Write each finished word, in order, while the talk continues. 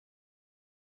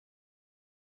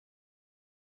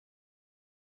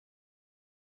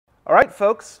All right,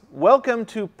 folks, welcome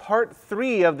to part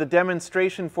 3 of the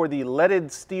demonstration for the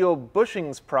leaded steel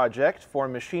bushings project for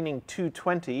machining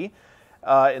 220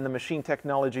 in the machine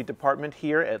technology department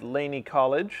here at Laney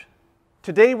College.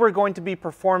 Today we're going to be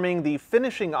performing the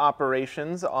finishing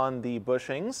operations on the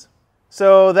bushings.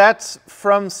 So that's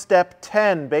from step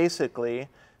 10 basically.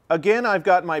 Again, I've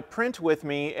got my print with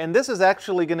me, and this is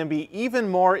actually going to be even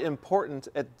more important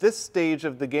at this stage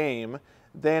of the game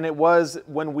than it was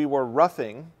when we were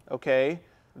roughing, okay?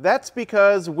 That's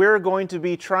because we're going to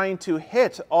be trying to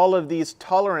hit all of these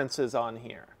tolerances on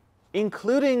here,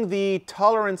 including the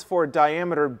tolerance for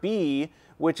diameter B,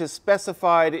 which is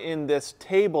specified in this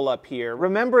table up here.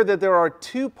 Remember that there are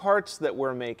two parts that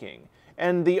we're making,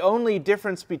 and the only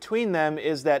difference between them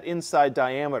is that inside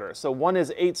diameter. So one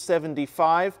is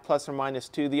 875 plus or minus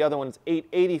 2, the other one is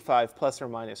 885 plus or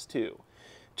minus 2.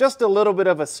 Just a little bit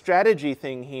of a strategy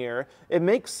thing here. It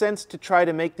makes sense to try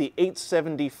to make the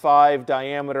 875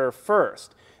 diameter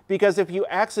first, because if you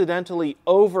accidentally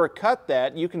overcut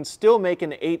that, you can still make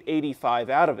an 885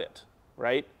 out of it,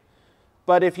 right?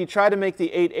 But if you try to make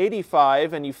the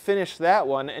 885 and you finish that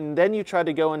one, and then you try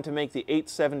to go in to make the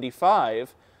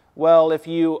 875, well, if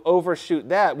you overshoot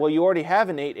that, well, you already have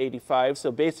an 885,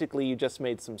 so basically you just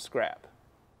made some scrap.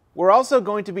 We're also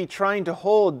going to be trying to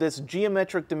hold this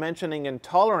geometric dimensioning and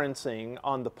tolerancing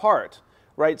on the part,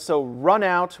 right? So run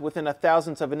out within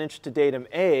 1/1000th of an inch to datum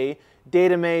A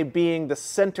being the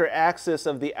center axis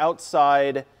of the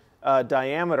outside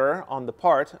diameter on the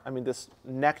part. I mean this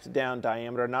necked down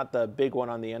diameter, not the big one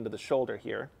on the end of the shoulder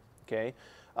here, okay?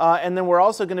 And then we're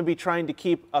also going to be trying to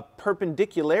keep a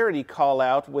perpendicularity call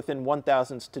out within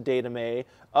 1/1000th to datum A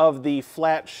of the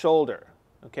flat shoulder.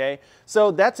 Okay, so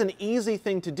that's an easy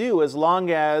thing to do as long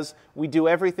as we do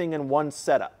everything in one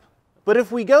setup. But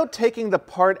if we go taking the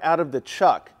part out of the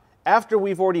chuck after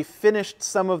we've already finished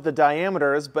some of the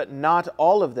diameters but not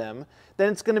all of them,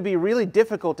 then it's going to be really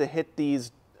difficult to hit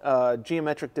these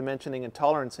geometric dimensioning and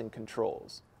tolerancing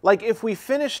controls. Like if we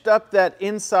finished up that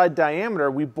inside diameter,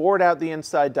 we bored out the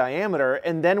inside diameter,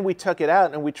 and then we took it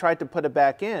out and we tried to put it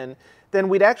back in, then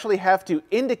we'd actually have to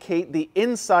indicate the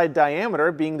inside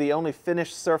diameter being the only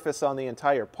finished surface on the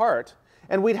entire part,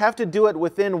 and we'd have to do it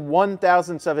within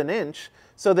 1/1000th of an inch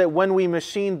so that when we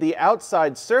machined the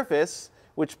outside surface,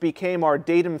 which became our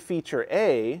datum feature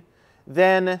A,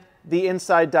 then the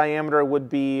inside diameter would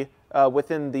be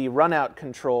within the runout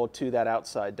control to that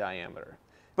outside diameter.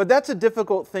 But that's a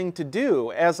difficult thing to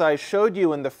do, as I showed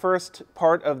you in the first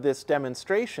part of this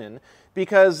demonstration,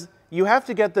 because you have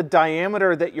to get the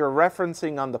diameter that you're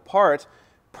referencing on the part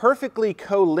perfectly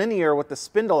collinear with the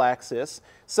spindle axis,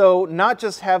 so not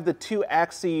just have the two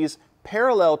axes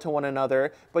parallel to one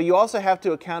another, but you also have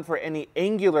to account for any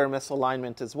angular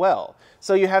misalignment as well.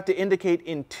 So you have to indicate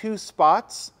in two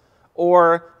spots,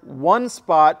 or one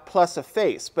spot plus a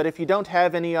face. But if you don't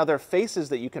have any other faces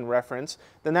that you can reference,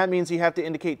 then that means you have to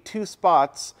indicate two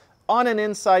spots on an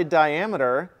inside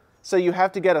diameter, so you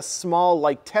have to get a small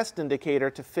like test indicator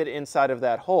to fit inside of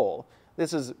that hole.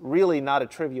 This is really not a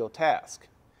trivial task.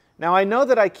 Now I know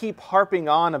that I keep harping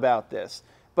on about this,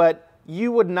 but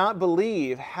you would not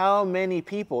believe how many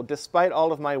people, despite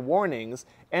all of my warnings,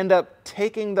 end up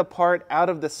taking the part out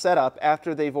of the setup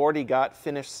after they've already got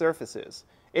finished surfaces.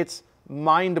 It's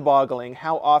mind-boggling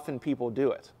how often people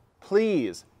do it.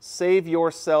 Please save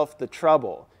yourself the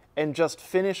trouble and just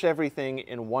finish everything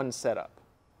in one setup.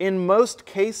 In most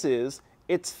cases,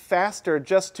 it's faster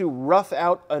just to rough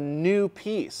out a new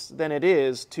piece than it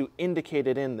is to indicate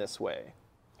it in this way.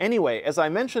 Anyway, as I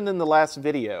mentioned in the last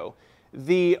video,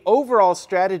 the overall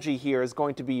strategy here is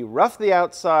going to be rough the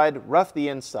outside, rough the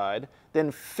inside,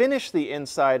 then finish the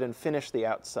inside and finish the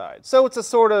outside. So it's a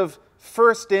sort of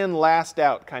first in, last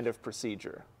out kind of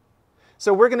procedure.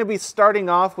 So we're going to be starting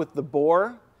off with the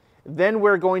bore, then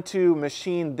we're going to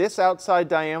machine this outside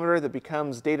diameter that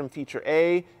becomes datum feature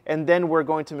A, and then we're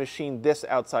going to machine this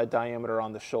outside diameter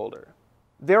on the shoulder.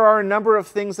 There are a number of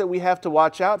things that we have to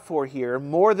watch out for here,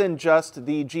 more than just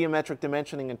the geometric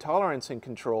dimensioning and tolerancing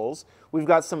controls. We've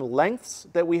got some lengths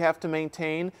that we have to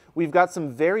maintain. We've got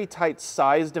some very tight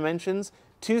size dimensions.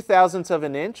 2/1000th of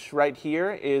an inch right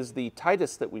here is the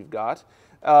tightest that we've got.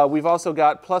 We've also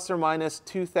got plus or minus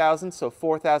 2/1000ths, so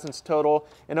 4/1000ths total,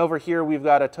 and over here we've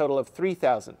got a total of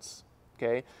 3/1000ths.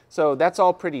 Okay, so that's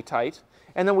all pretty tight.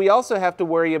 And then we also have to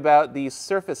worry about these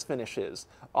surface finishes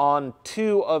on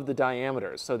two of the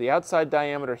diameters. So the outside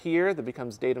diameter here that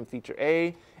becomes datum feature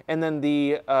A, and then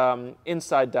the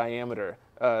inside diameter,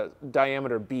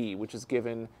 diameter B, which is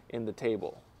given in the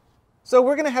table. So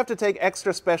we're going to have to take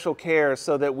extra special care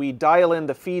so that we dial in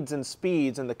the feeds and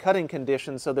speeds and the cutting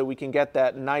conditions so that we can get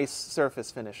that nice surface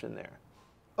finish in there.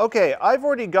 Okay, I've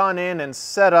already gone in and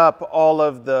set up all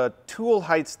of the tool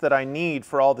heights that I need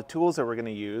for all the tools that we're going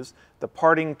to use. The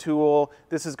parting tool,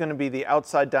 this is going to be the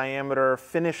outside diameter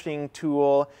finishing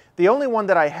tool. The only one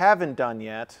that I haven't done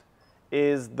yet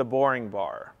is the boring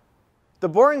bar. The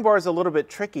boring bar is a little bit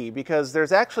tricky because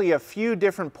there's actually a few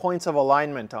different points of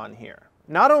alignment on here.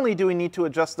 Not only do we need to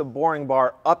adjust the boring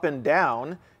bar up and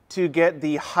down to get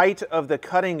the height of the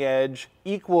cutting edge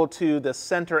equal to the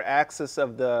center axis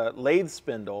of the lathe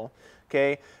spindle,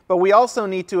 okay? But we also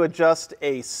need to adjust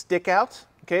a stick out,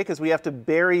 okay? Because we have to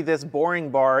bury this boring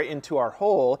bar into our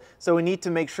hole, so we need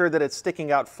to make sure that it's sticking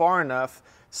out far enough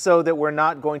so that we're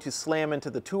not going to slam into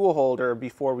the tool holder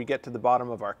before we get to the bottom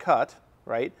of our cut,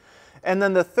 right? And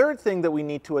then the third thing that we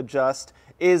need to adjust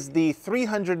is the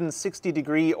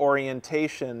 360-degree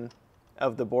orientation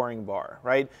of the boring bar,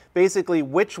 right? Basically,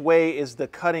 which way is the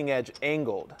cutting edge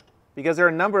angled? Because there are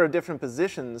a number of different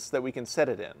positions that we can set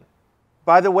it in.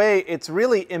 By the way, it's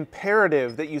really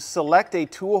imperative that you select a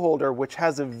tool holder which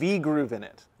has a V-groove in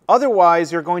it.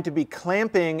 Otherwise, you're going to be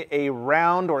clamping a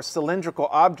round or cylindrical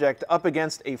object up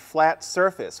against a flat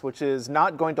surface, which is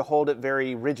not going to hold it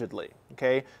very rigidly,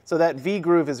 okay? So that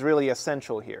V-groove is really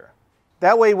essential here.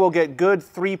 That way we'll get good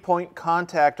 3-point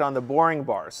contact on the boring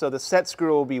bar. So the set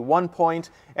screw will be 1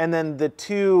 point, and then the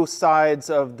two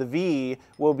sides of the V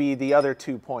will be the other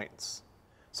 2 points.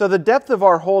 So the depth of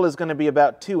our hole is going to be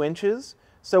about 2 inches.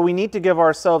 So we need to give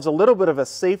ourselves a little bit of a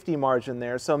safety margin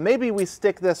there. So maybe we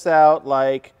stick this out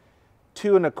like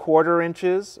 2 1/4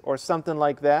 inches or something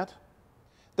like that.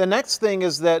 The next thing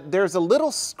is that there's a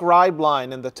little scribe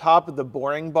line in the top of the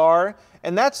boring bar,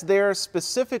 and that's there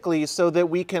specifically so that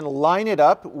we can line it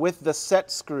up with the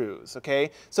set screws, okay?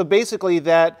 So basically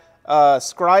that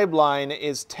scribe line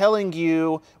is telling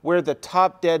you where the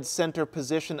top dead center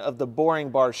position of the boring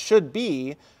bar should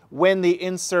be when the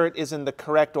insert is in the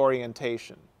correct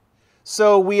orientation.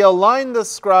 So we align the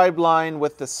scribe line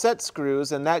with the set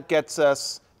screws, and that gets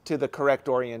us to the correct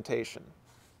orientation.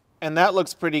 And that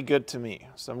looks pretty good to me.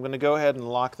 So I'm going to go ahead and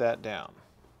lock that down.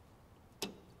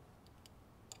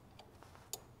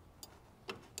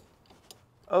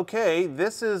 Okay,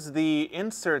 this is the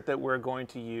insert that we're going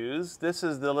to use. This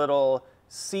is the little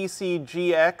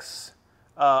CCGX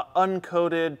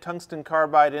uncoated tungsten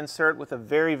carbide insert with a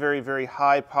very, very, very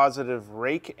high positive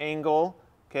rake angle.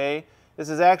 Okay, this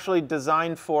is actually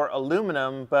designed for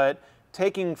aluminum, but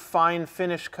taking fine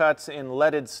finish cuts in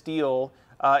leaded steel,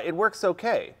 it works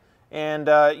okay. And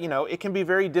you know, it can be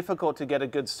very difficult to get a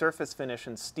good surface finish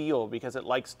in steel because it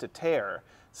likes to tear.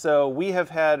 So we have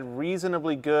had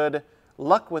reasonably good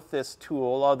luck with this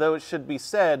tool, although it should be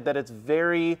said that it's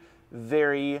very,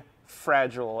 very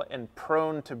fragile and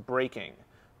prone to breaking.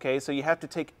 Okay, so you have to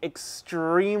take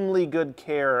extremely good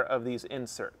care of these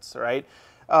inserts, right?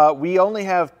 We only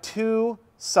have 2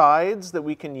 sides that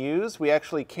we can use. We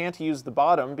actually can't use the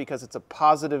bottom because it's a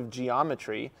positive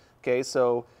geometry. Okay,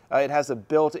 so it has a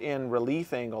built-in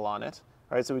relief angle on it.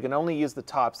 All right, so we can only use the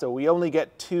top. So we only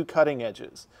get 2 cutting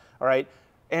edges. All right,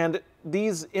 and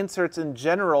these inserts in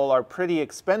general are pretty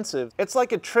expensive. It's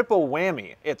like a triple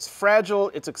whammy. It's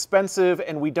fragile, it's expensive,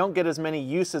 and we don't get as many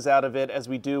uses out of it as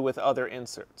we do with other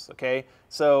inserts. Okay,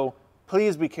 so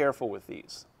please be careful with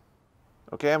these.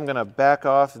 Okay, I'm going to back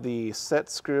off the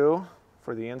set screw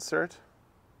for the insert.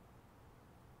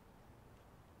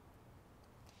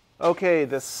 Okay,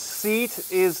 the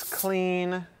seat is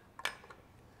clean.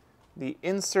 The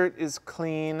insert is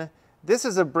clean. This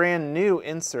is a brand new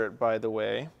insert, by the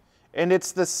way. And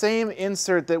it's the same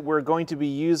insert that we're going to be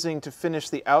using to finish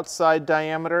the outside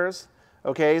diameters.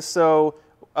 Okay, so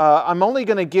I'm only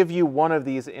going to give you one of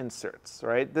these inserts,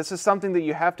 right? This is something that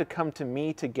you have to come to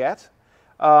me to get.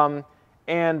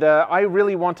 I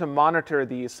really want to monitor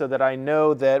these so that I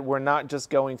know that we're not just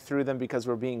going through them because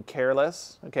we're being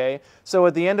careless, okay? So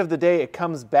at the end of the day, it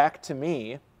comes back to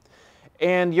me.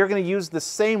 And you're going to use the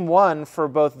same one for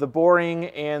both the boring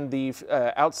and the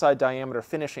outside diameter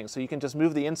finishing. So you can just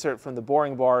move the insert from the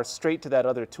boring bar straight to that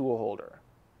other tool holder.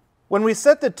 When we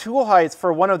set the tool heights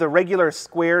for one of the regular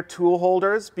square tool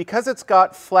holders, because it's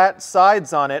got flat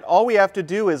sides on it, all we have to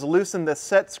do is loosen the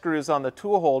set screws on the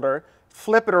tool holder,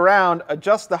 flip it around,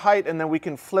 adjust the height, and then we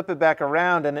can flip it back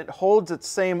around and it holds its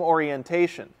same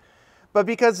orientation. But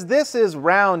because this is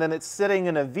round and it's sitting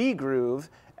in a V-groove,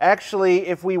 actually,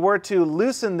 if we were to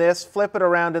loosen this, flip it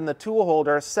around in the tool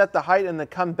holder, set the height, and then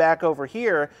come back over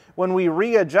here, when we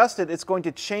readjust it, it's going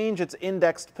to change its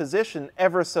indexed position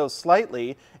ever so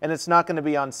slightly, and it's not going to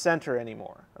be on center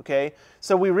anymore, okay?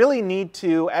 So we really need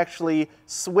to actually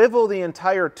swivel the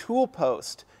entire tool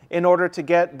post in order to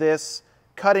get this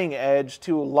cutting edge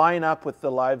to line up with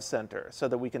the live center so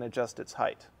that we can adjust its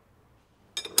height.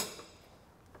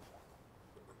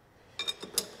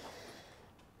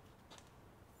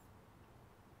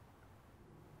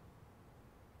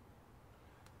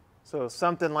 So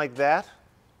something like that.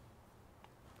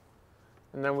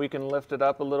 And then we can lift it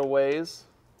up a little ways.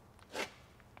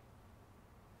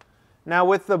 Now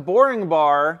with the boring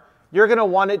bar, you're going to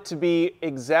want it to be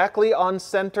exactly on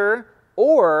center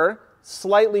or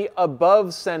slightly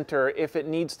above center if it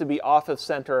needs to be off of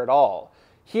center at all.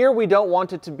 Here we don't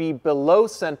want it to be below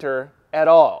center at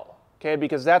all, okay,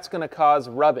 because that's going to cause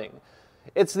rubbing.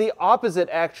 It's the opposite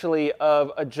actually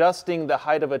of adjusting the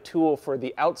height of a tool for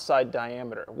the outside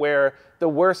diameter, where the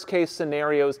worst case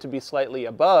scenario is to be slightly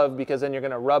above because then you're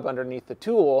going to rub underneath the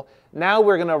tool. Now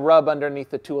we're going to rub underneath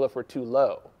the tool if we're too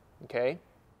low, okay?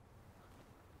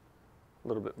 A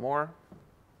little bit more.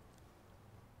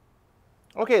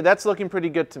 Okay, that's looking pretty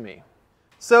good to me.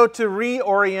 So to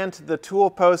reorient the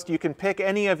tool post, you can pick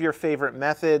any of your favorite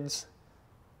methods.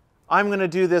 I'm going to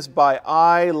do this by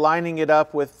eye, lining it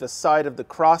up with the side of the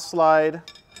cross slide,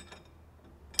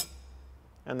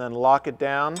 and then lock it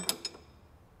down.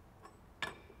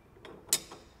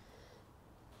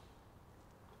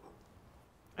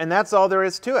 And that's all there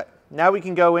is to it. Now we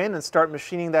can go in and start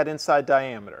machining that inside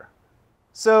diameter.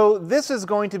 So this is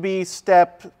going to be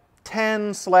step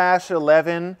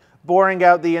 10/11, boring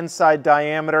out the inside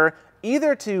diameter,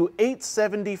 either to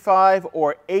 875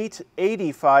 or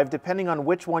 885, depending on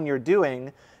which one you're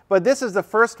doing. But this is the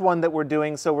first one that we're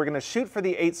doing, so we're going to shoot for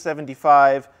the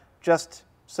 875, just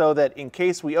so that in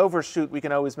case we overshoot, we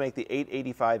can always make the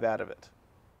 885 out of it.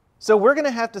 So we're going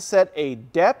to have to set a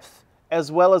depth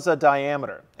as well as a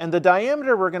diameter. And the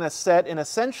diameter we're going to set in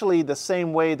essentially the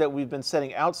same way that we've been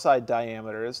setting outside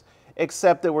diameters,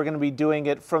 except that we're going to be doing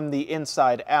it from the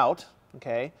inside out,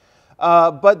 okay?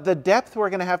 But the depth we're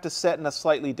going to have to set in a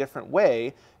slightly different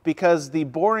way because the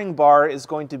boring bar is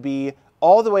going to be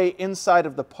all the way inside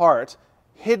of the part,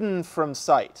 hidden from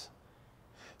sight.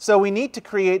 So we need to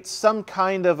create some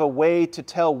kind of a way to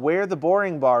tell where the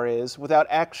boring bar is without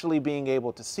actually being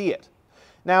able to see it.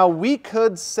 Now we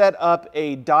could set up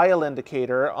a dial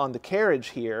indicator on the carriage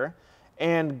here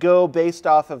and go based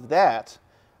off of that.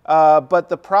 But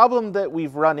the problem that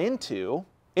we've run into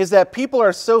is that people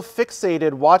are so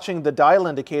fixated watching the dial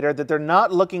indicator that they're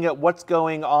not looking at what's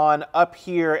going on up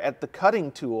here at the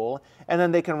cutting tool, and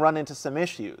then they can run into some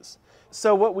issues.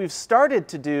 So what we've started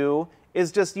to do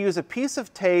is just use a piece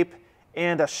of tape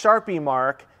and a Sharpie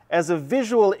mark as a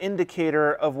visual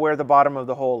indicator of where the bottom of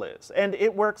the hole is. And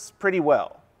it works pretty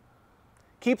well.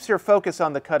 Keeps your focus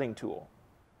on the cutting tool.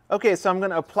 Okay, so I'm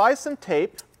going to apply some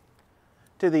tape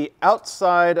to the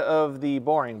outside of the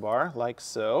boring bar, like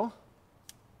so.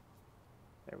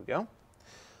 There we go.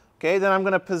 Okay, then I'm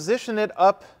going to position it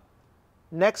up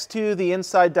next to the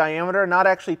inside diameter, not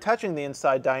actually touching the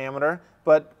inside diameter,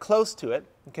 but close to it,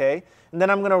 okay? And then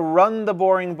I'm going to run the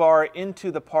boring bar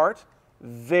into the part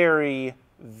very,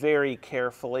 very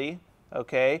carefully,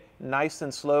 okay? Nice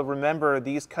and slow. Remember,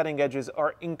 these cutting edges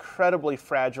are incredibly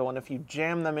fragile, and if you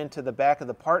jam them into the back of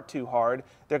the part too hard,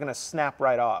 they're going to snap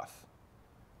right off.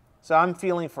 So I'm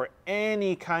feeling for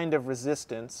any kind of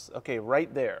resistance, okay,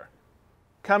 right there.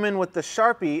 Come in with the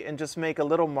Sharpie and just make a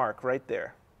little mark right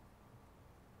there.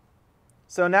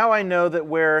 So now I know that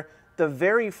where the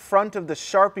very front of the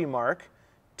Sharpie mark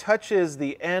touches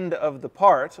the end of the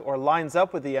part, or lines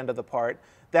up with the end of the part,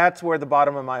 that's where the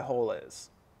bottom of my hole is.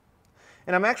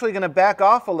 And I'm actually going to back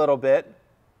off a little bit,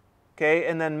 okay,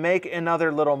 and then make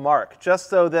another little mark, just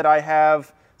so that I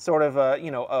have sort of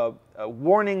a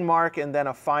warning mark and then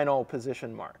a final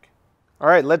position mark. All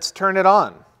right, let's turn it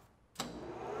on.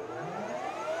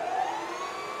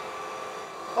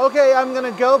 Okay, I'm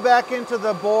going to go back into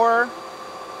the bore,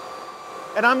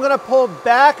 and I'm going to pull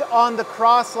back on the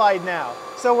cross slide now.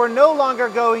 So we're no longer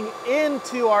going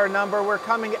into our number, we're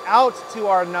coming out to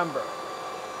our number.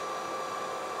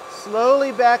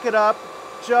 Slowly back it up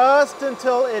just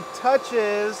until it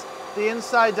touches the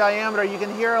inside diameter. You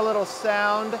can hear a little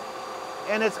sound,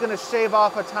 and it's going to shave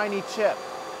off a tiny chip.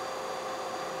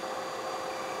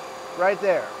 Right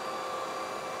there.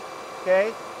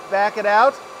 Okay, back it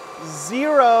out.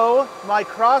 Zero my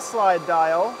cross slide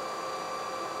dial.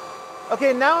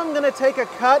 Okay, now I'm going to take a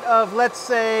cut of, let's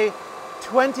say,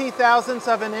 20 thousandths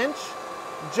of an inch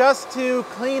just to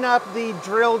clean up the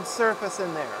drilled surface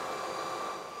in there.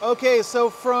 Okay, so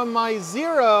from my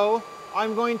zero,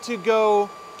 I'm going to go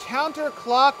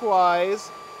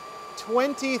counterclockwise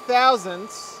 20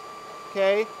 thousandths.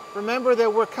 Okay, remember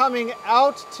that we're coming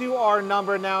out to our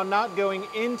number now, not going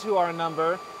into our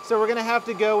number. So we're going to have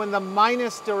to go in the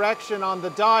minus direction on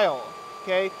the dial,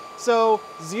 okay? So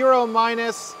 0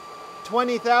 minus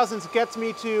 20 thousandths gets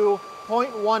me to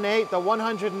 0.18, the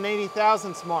 180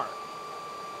 thousandths mark.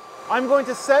 I'm going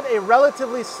to set a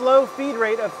relatively slow feed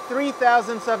rate of 3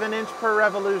 thousandths of an inch per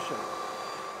revolution.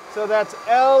 So that's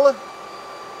L,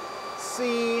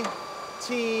 C,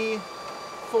 T,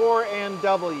 4, and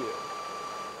W.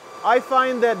 I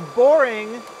find that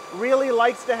boring really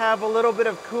likes to have a little bit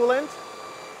of coolant.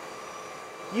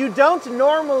 You don't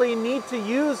normally need to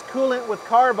use coolant with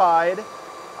carbide,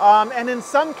 and in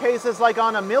some cases, like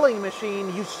on a milling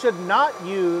machine, you should not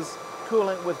use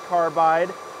coolant with carbide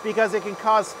because it can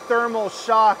cause thermal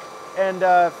shock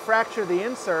and fracture the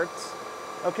inserts,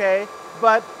 okay?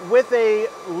 But with a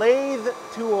lathe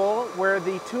tool where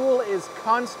the tool is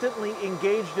constantly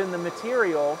engaged in the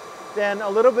material, then a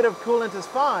little bit of coolant is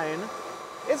fine.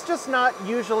 It's just not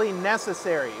usually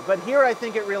necessary, but here I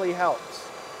think it really helps.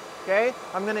 Okay,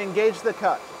 I'm going to engage the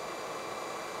cut.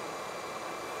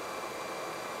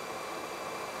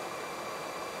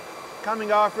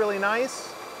 Coming off really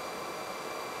nice.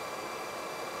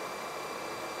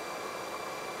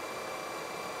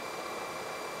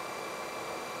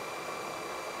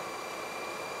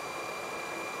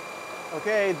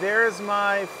 Okay, there's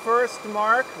my first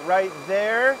mark right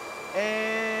there,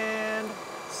 and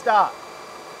stop.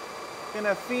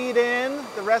 Gonna feed in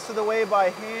the rest of the way by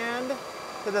hand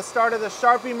to the start of the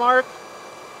Sharpie mark.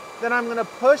 Then I'm gonna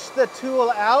push the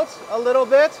tool out a little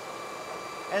bit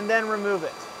and then remove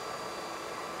it.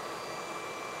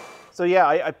 So yeah,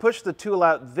 I pushed the tool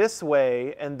out this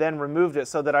way and then removed it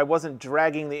so that I wasn't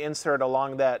dragging the insert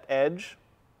along that edge.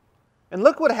 And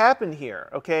look what happened here,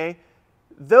 okay?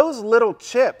 Those little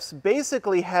chips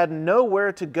basically had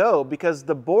nowhere to go because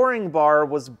the boring bar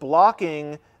was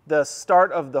blocking the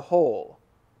start of the hole.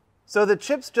 So the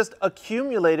chips just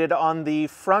accumulated on the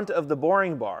front of the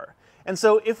boring bar. And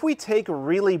so if we take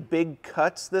really big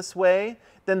cuts this way,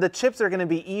 then the chips are going to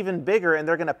be even bigger and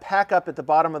they're going to pack up at the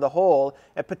bottom of the hole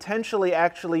and potentially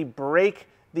actually break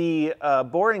the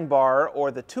boring bar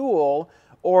or the tool,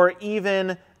 or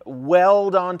even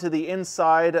weld onto the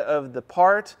inside of the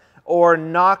part, or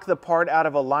knock the part out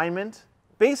of alignment.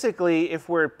 Basically, if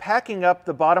we're packing up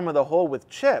the bottom of the hole with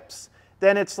chips,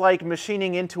 then it's like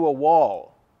machining into a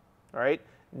wall, right?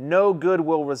 No good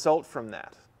will result from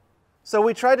that. So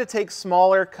we try to take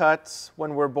smaller cuts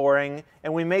when we're boring,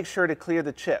 and we make sure to clear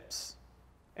the chips.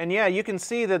 And yeah, you can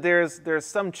see that there's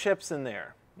some chips in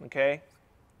there, okay?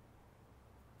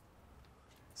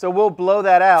 So we'll blow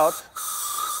that out.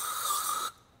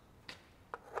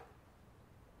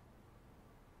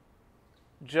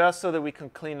 Just so that we can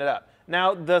clean it up.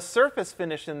 Now, the surface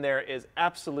finish in there is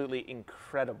absolutely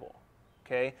incredible,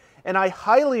 okay? And I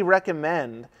highly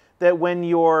recommend that when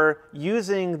you're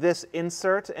using this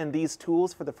insert and these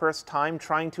tools for the first time,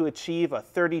 trying to achieve a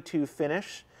 32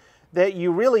 finish, that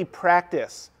you really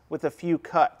practice with a few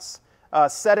cuts.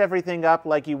 Set everything up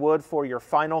like you would for your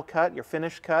final cut, your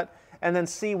finished cut, and then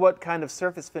see what kind of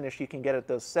surface finish you can get at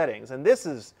those settings. And this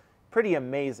is pretty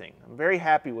amazing. I'm very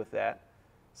happy with that.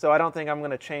 So I don't think I'm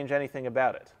going to change anything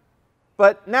about it.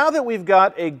 But now that we've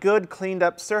got a good cleaned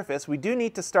up surface, we do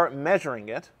need to start measuring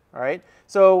it, all right?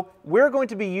 So we're going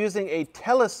to be using a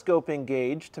telescoping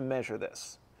gauge to measure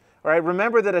this. All right,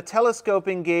 remember that a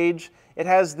telescoping gauge, it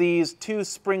has these two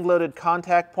spring-loaded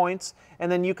contact points, and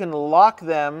then you can lock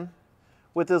them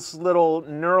with this little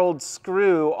knurled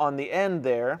screw on the end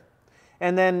there.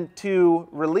 And then to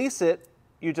release it,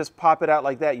 you just pop it out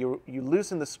like that. You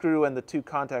loosen the screw and the two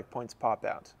contact points pop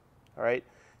out, all right?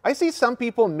 I see some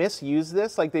people misuse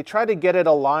this, like they try to get it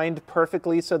aligned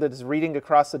perfectly so that it's reading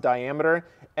across the diameter,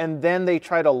 and then they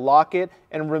try to lock it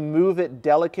and remove it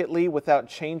delicately without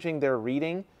changing their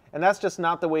reading, and that's just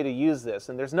not the way to use this,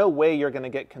 and there's no way you're going to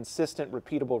get consistent,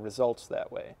 repeatable results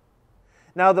that way.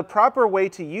 Now, the proper way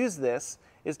to use this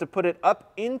is to put it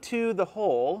up into the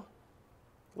hole,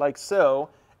 like so,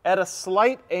 at a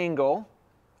slight angle,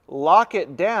 lock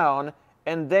it down,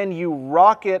 and then you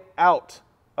rock it out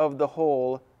of the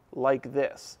hole like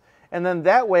this. And then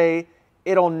that way,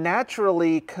 it'll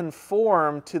naturally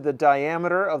conform to the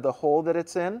diameter of the hole that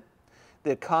it's in.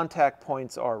 The contact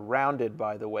points are rounded,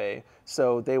 by the way,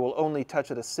 so they will only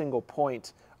touch at a single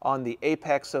point on the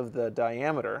apex of the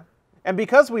diameter. And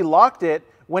because we locked it,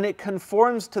 when it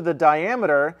conforms to the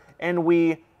diameter and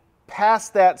we pass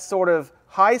that sort of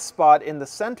high spot in the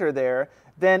center there,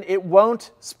 then it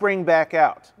won't spring back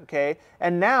out, okay?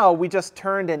 And now we just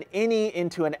turned an innie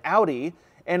into an outie,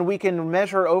 and we can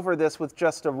measure over this with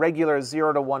just a regular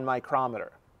 0 to 1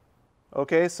 micrometer.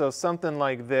 Okay, so something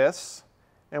like this.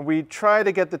 And we try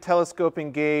to get the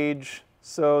telescoping gauge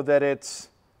so that it's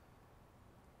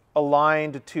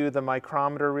aligned to the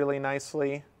micrometer really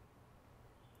nicely.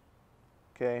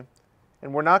 Okay,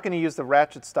 and we're not going to use the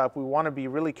ratchet stop. We want to be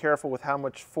really careful with how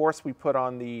much force we put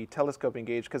on the telescoping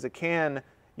gauge because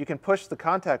you you can push the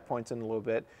contact points in a little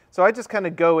bit. So I just kind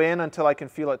of go in until I can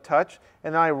feel it touch,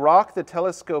 and then I rock the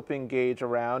telescoping gauge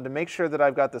around to make sure that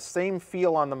I've got the same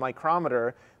feel on the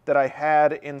micrometer that I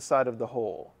had inside of the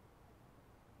hole.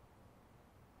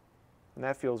 And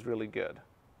that feels really good.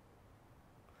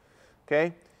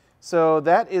 Okay, so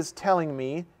that is telling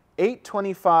me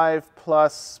 825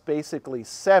 plus basically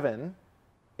 7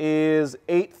 is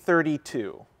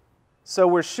 832. So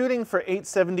we're shooting for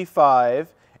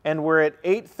 875, and we're at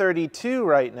 832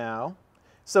 right now.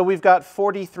 So we've got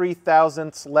 43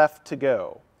 thousandths left to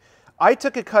go. I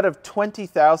took a cut of 20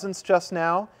 thousandths just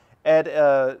now at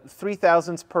 3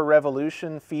 thousandths per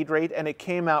revolution feed rate, and it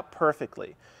came out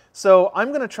perfectly. So I'm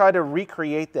going to try to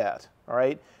recreate that, all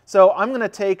right? So I'm going to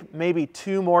take maybe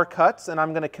 2 more cuts, and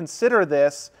I'm going to consider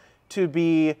this to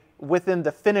be within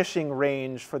the finishing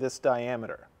range for this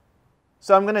diameter.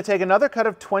 So I'm going to take another cut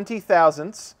of 20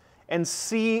 thousandths and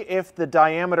see if the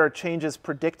diameter changes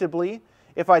predictably.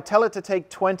 If I tell it to take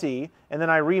 20 and then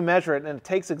I remeasure it and it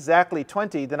takes exactly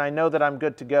 20, then I know that I'm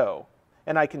good to go.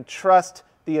 And I can trust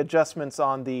the adjustments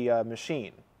on the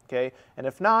machine, okay? And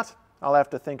if not, I'll have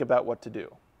to think about what to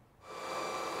do.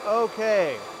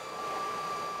 Okay,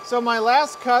 so my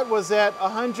last cut was at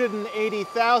 180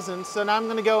 thousandths, so now I'm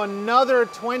going to go another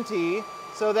 20,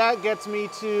 so that gets me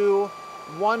to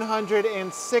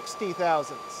 160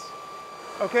 thousandths.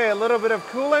 Okay, a little bit of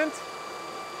coolant,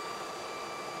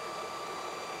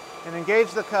 and engage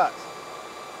the cut.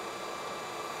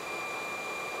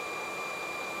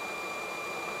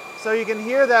 So you can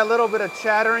hear that little bit of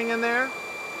chattering in there.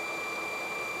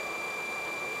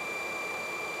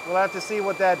 We'll have to see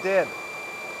what that did.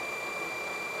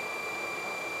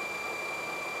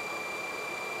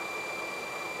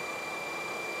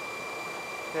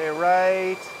 Okay,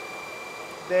 right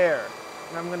there.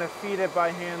 And I'm going to feed it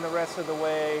by hand the rest of the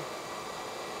way.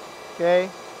 Okay.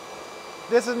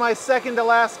 This is my second to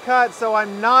last cut, so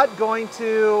I'm not going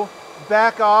to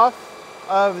back off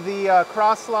of the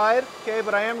cross slide, okay,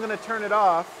 but I am going to turn it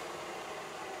off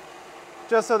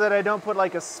just so that I don't put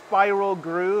like a spiral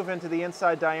groove into the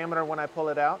inside diameter when I pull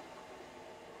it out.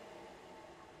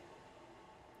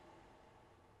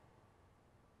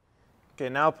 Okay,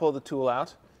 now I'll pull the tool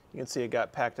out. You can see it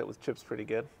got packed up with chips pretty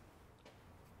good.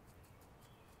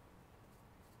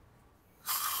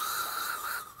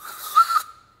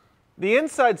 The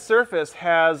inside surface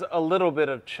has a little bit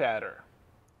of chatter.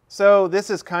 So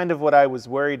this is kind of what I was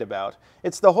worried about.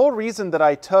 It's the whole reason that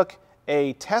I took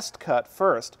a test cut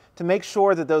first to make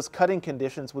sure that those cutting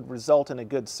conditions would result in a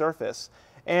good surface.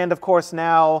 And of course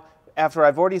now, after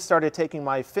I've already started taking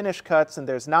my finish cuts and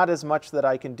there's not as much that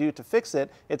I can do to fix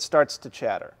it, it starts to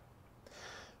chatter.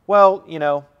 Well, you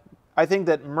know, I think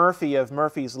that Murphy of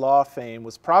Murphy's Law fame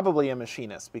was probably a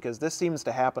machinist because this seems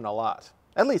to happen a lot,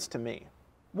 at least to me.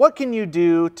 What can you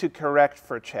do to correct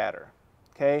for chatter?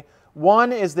 Okay,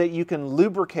 one is that you can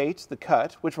lubricate the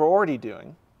cut, which we're already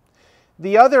doing.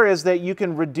 The other is that you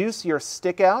can reduce your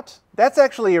stick out. That's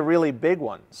actually a really big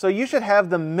one. So you should have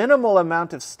the minimal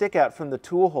amount of stick out from the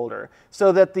tool holder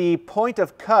so that the point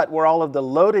of cut where all of the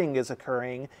loading is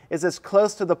occurring is as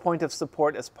close to the point of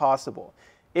support as possible.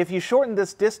 If you shorten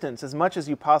this distance as much as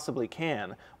you possibly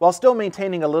can, while still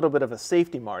maintaining a little bit of a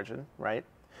safety margin, right?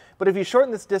 But if you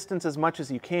shorten this distance as much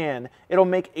as you can, it'll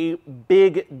make a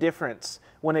big difference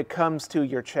when it comes to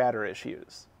your chatter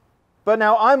issues. But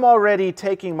now I'm already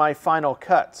taking my final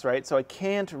cuts, right? So I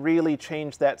can't really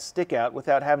change that stick out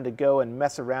without having to go and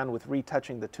mess around with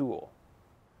retouching the tool.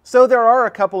 So there are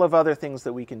a couple of other things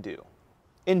that we can do.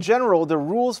 In general, the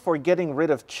rules for getting rid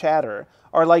of chatter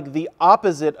are like the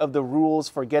opposite of the rules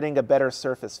for getting a better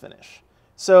surface finish.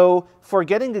 So for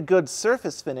getting a good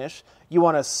surface finish, you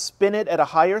want to spin it at a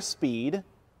higher speed,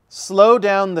 slow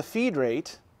down the feed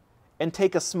rate, and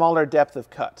take a smaller depth of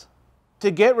cut.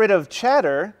 To get rid of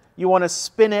chatter, you want to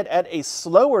spin it at a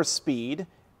slower speed,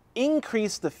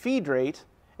 increase the feed rate,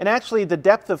 and actually the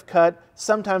depth of cut,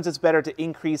 sometimes it's better to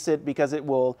increase it because it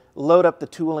will load up the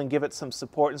tool and give it some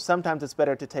support, and sometimes it's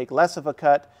better to take less of a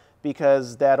cut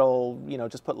because that'll, you know,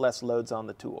 just put less loads on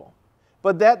the tool.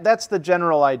 But that's the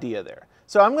general idea there.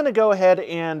 So I'm going to go ahead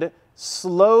and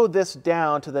slow this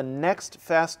down to the next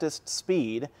fastest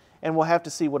speed, and we'll have to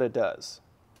see what it does.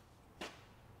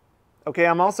 Okay,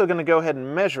 I'm also going to go ahead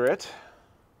and measure it.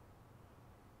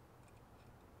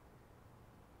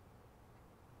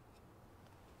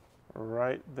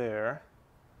 Right there.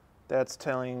 That's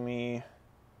telling me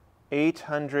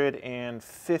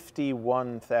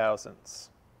 851 thousandths.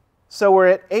 So we're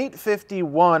at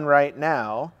 851 right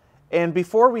now, and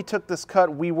before we took this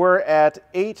cut we were at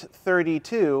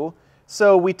 832,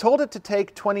 so we told it to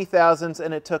take 20 thousandths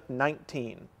and it took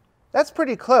 19. That's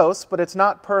pretty close, but it's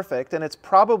not perfect, and it's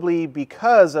probably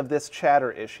because of this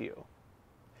chatter issue.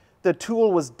 The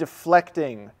tool was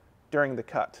deflecting during the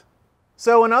cut.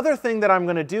 So another thing that I'm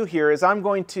going to do here is I'm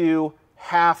going to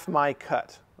half my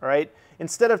cut, all right?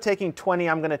 Instead of taking 20,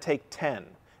 I'm going to take 10,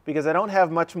 because I don't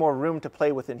have much more room to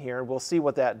play with in here. We'll see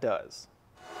what that does.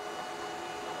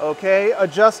 Okay,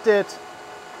 adjust it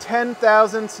 10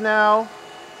 thousandths now.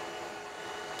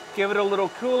 Give it a little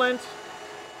coolant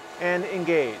and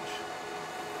engage.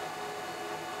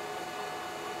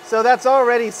 So that's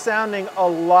already sounding a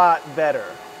lot better.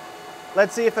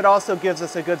 Let's see if it also gives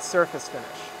us a good surface finish.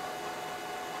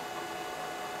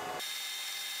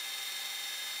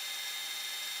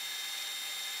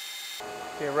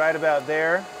 Okay, right about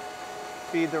there.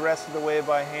 Feed the rest of the way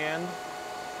by hand.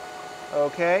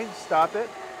 Okay, stop it.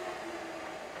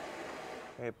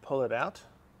 Okay, pull it out.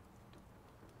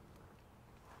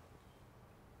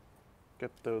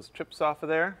 Get those chips off of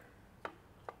there.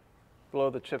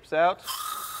 Blow the chips out.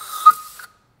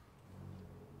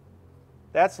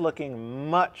 That's looking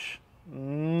much,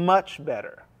 much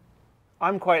better.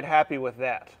 I'm quite happy with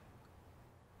that.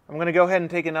 I'm going to go ahead and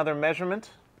take another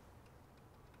measurement.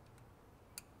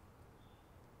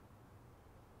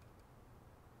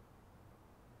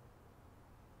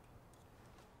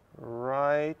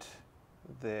 Right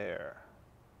there.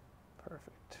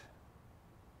 Perfect.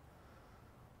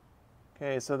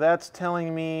 Okay, so that's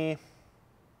telling me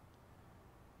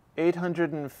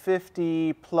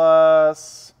 850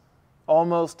 plus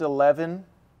almost 11.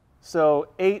 So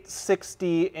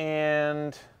 860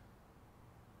 and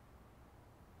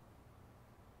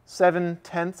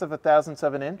 7/10 of a thousandth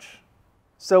of an inch.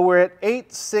 So we're at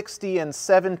 860 and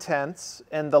 7/10,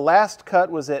 and the last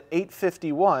cut was at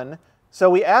 851. So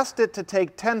we asked it to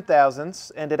take 10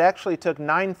 thousandths, and it actually took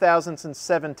 9 thousandths and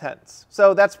 7/10.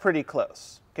 So that's pretty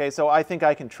close. Okay, so I think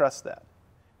I can trust that.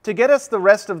 To get us the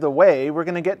rest of the way, we're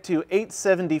going to get to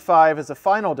 875 as a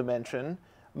final dimension,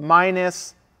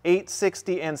 minus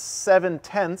 860 and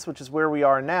 7/10, which is where we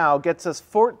are now, gets us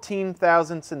 14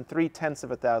 thousandths and 3/10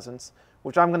 of a thousandths,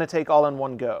 which I'm going to take all in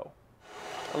one go.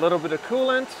 A little bit of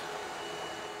coolant.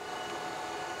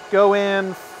 Go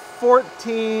in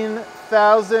 14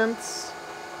 thousandths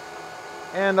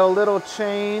and a little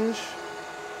change,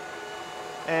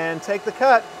 and take the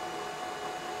cut.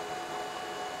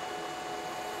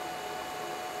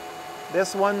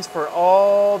 This one's for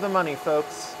all the money,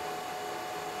 folks.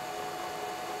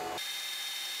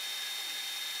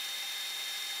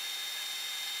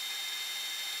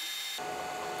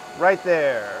 Right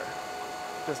there.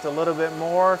 Just a little bit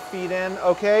more, feed in.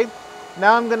 Okay,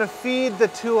 now I'm going to feed the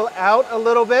tool out a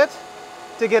little bit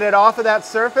to get it off of that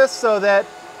surface so that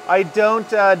I don't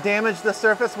damage the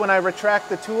surface when I retract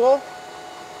the tool.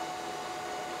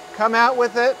 Come out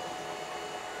with it,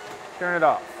 turn it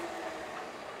off.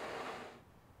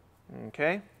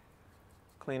 Okay,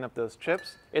 clean up those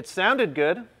chips. It sounded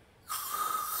good.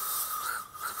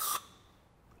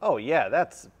 Oh yeah,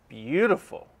 that's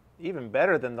beautiful. Even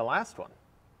better than the last one.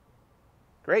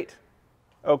 Great.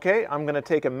 Okay, I'm going to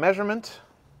take a measurement.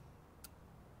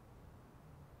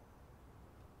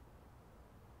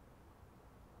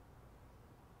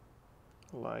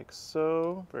 Like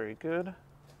so. Very good.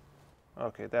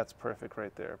 Okay, that's perfect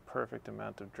right there. Perfect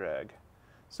amount of drag.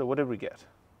 So what did we get?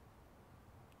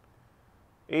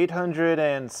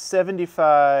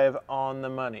 875 on the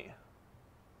money.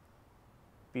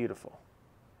 Beautiful.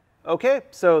 Okay,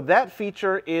 so that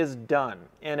feature is done,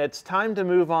 and it's time to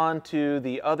move on to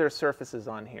the other surfaces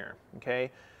on here, okay?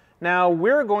 Now,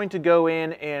 we're going to go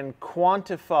in and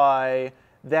quantify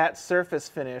that surface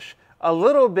finish a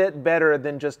little bit better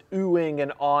than just oohing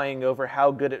and awing over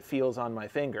how good it feels on my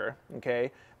finger,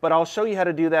 okay? But I'll show you how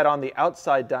to do that on the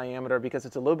outside diameter because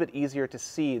it's a little bit easier to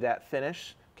see that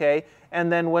finish, okay?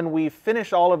 And then when we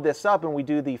finish all of this up and we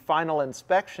do the final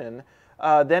inspection,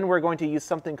 then we're going to use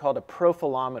something called a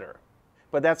profilometer,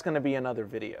 but that's going to be another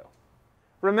video.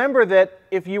 Remember that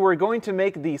if you were going to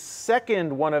make the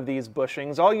second one of these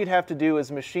bushings, all you'd have to do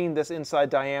is machine this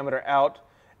inside diameter out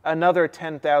another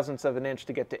 10 thousandths of an inch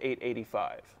to get to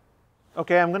 885.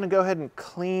 Okay, I'm going to go ahead and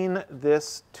clean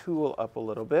this tool up a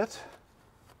little bit.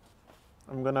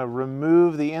 I'm going to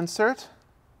remove the insert.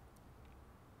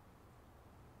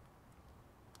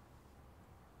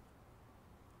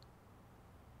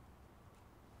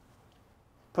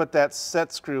 Put that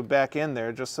set screw back in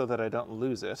there just so that I don't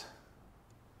lose it.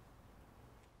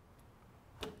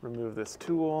 Remove this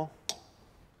tool.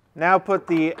 Now put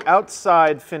the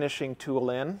outside finishing tool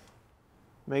in.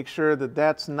 Make sure that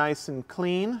that's nice and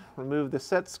clean. Remove the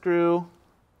set screw.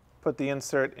 Put the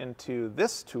insert into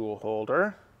this tool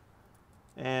holder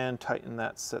and tighten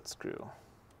that set screw.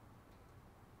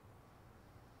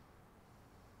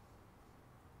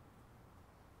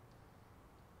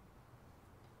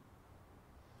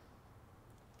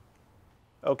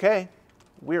 Okay,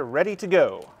 we're ready to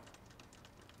go.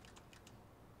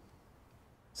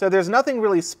 So there's nothing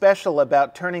really special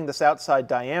about turning this outside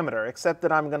diameter, except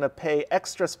that I'm going to pay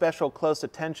extra special close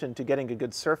attention to getting a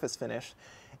good surface finish,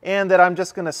 and that I'm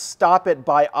just going to stop it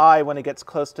by eye when it gets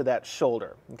close to that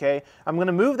shoulder. Okay? I'm going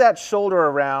to move that shoulder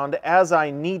around as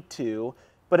I need to,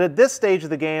 but at this stage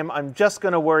of the game, I'm just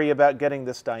going to worry about getting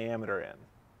this diameter in.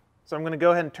 So I'm going to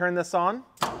go ahead and turn this on.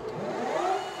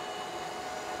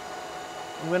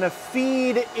 I'm going to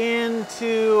feed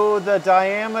into the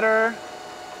diameter,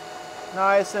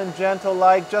 nice and gentle,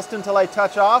 like just until I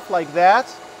touch off, like that.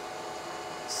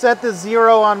 Set the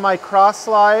 0 on my cross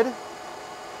slide.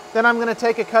 Then I'm going to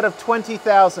take a cut of 20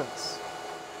 thousandths.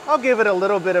 I'll give it a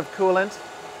little bit of coolant.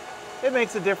 It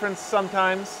makes a difference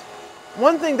sometimes.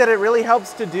 One thing that it really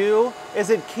helps to do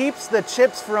is it keeps the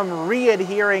chips from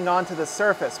re-adhering onto the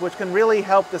surface, which can really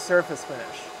help the surface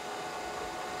finish.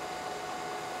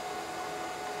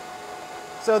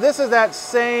 So this is that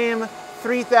same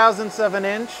 3/1000ths of an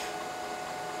inch.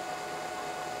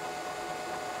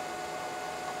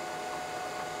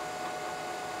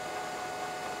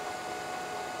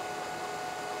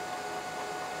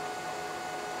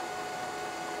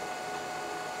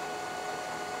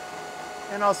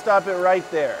 And I'll stop it right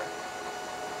there.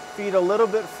 Feed a little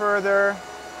bit further,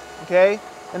 okay?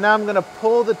 And now I'm going to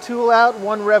pull the tool out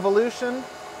 1 revolution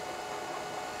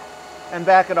and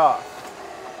back it off.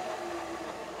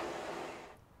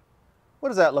 What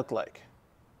does that look like?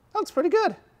 That looks pretty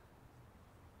good.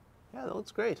 Yeah, that looks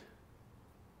great.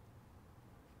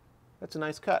 That's a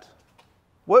nice cut.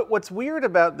 What's weird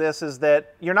about this is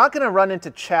that you're not going to run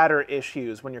into chatter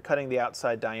issues when you're cutting the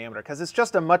outside diameter, because it's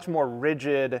just a much more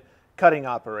rigid cutting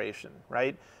operation,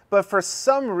 right? But for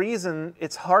some reason,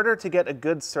 it's harder to get a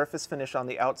good surface finish on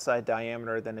the outside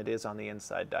diameter than it is on the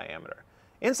inside diameter.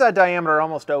 Inside diameter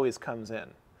almost always comes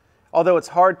in, although it's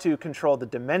hard to control the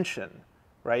dimension,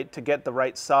 right, to get the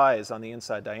right size on the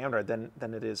inside diameter than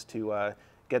it is to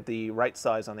get the right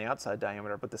size on the outside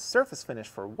diameter. But the surface finish,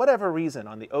 for whatever reason,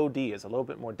 on the OD is a little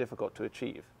bit more difficult to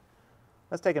achieve.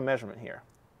 Let's take a measurement here.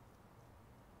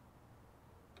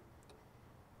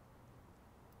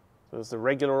 So it's the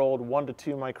regular old 1 to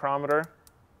 2 micrometer.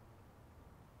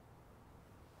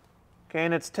 Okay,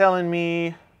 and it's telling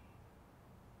me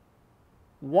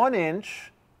 1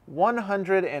 inch,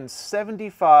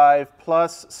 175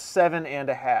 plus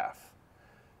 7.5.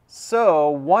 So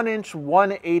 1 inch,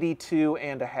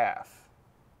 182.5.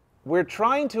 We're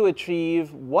trying to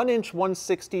achieve 1 inch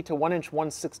 160 to 1 inch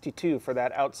 162 for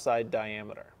that outside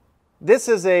diameter. This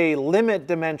is a limit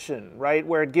dimension, right,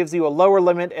 where it gives you a lower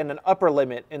limit and an upper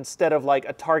limit instead of like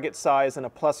a target size and a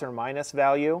plus or minus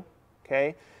value,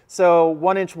 okay? So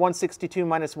 1 inch 162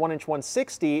 minus 1 inch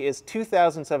 160 is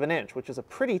 2/1000ths of an inch, which is a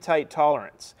pretty tight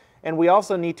tolerance. And we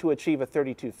also need to achieve a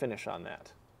 32 finish on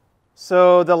that.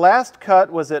 So the last cut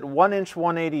was at 1 inch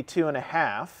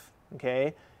 182.5,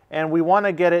 okay? And we want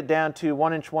to get it down to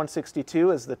 1 inch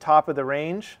 162 as the top of the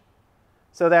range.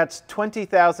 So that's 20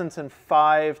 thousandths and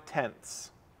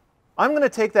 5/10. I'm going to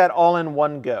take that all in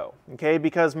one go, okay,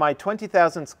 because my 20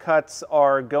 thousandths cuts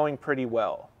are going pretty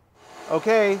well.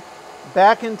 Okay,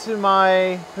 back into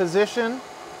my position,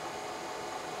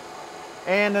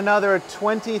 and another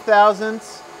 20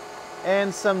 thousandths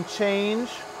and some change.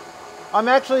 I'm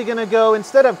actually going to go,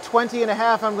 instead of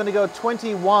 20.5, I'm going to go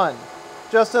 21,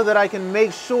 just so that I can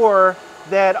make sure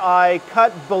that I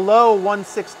cut below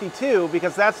 162,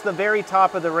 because that's the very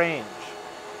top of the range.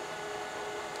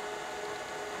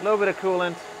 A little bit of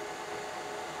coolant,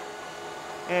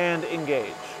 and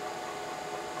engage.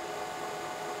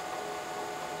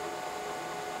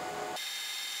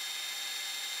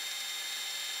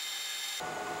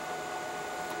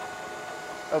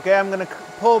 Okay, I'm going to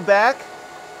pull back,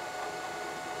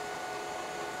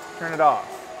 turn it off.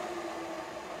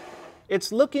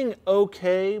 It's looking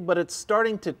okay, but it's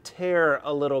starting to tear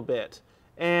a little bit.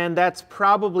 And that's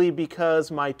probably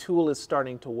because my tool is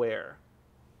starting to wear.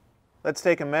 Let's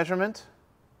take a measurement.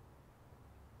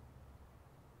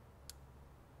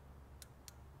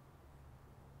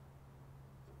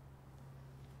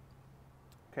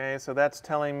 Okay, so that's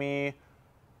telling me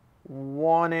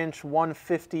 1 inch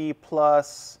 150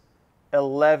 plus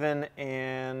 11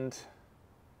 and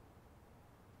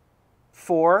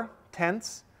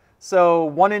 4/10. So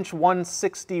 1 inch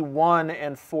 161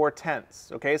 and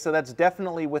 4/10. Okay, so that's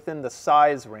definitely within the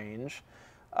size range.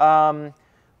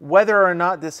 Whether or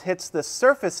not this hits the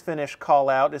surface finish call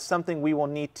out is something we will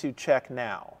need to check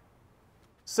now.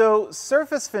 So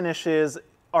surface finishes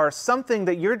are something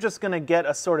that you're just going to get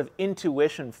a sort of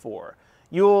intuition for.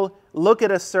 You'll look at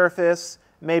a surface,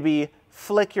 maybe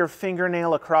flick your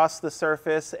fingernail across the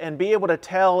surface and be able to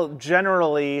tell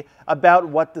generally about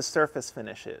what the surface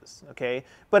finish is, okay?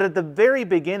 But at the very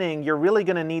beginning, you're really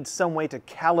going to need some way to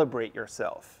calibrate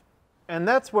yourself. And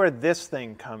that's where this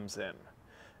thing comes in.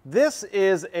 This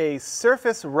is a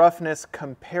surface roughness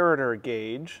comparator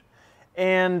gauge,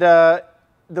 and the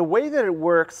way that it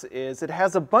works is it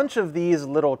has a bunch of these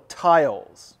little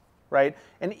tiles, right?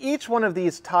 And each one of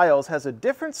these tiles has a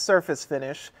different surface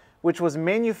finish which was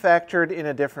manufactured in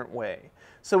a different way.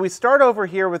 So we start over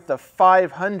here with the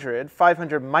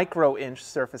 500 micro-inch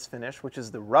surface finish, which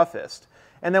is the roughest,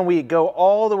 and then we go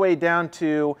all the way down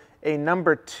to a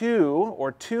number 2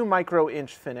 or 2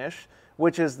 micro-inch finish,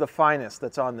 which is the finest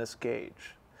that's on this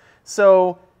gauge.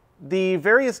 So the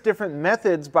various different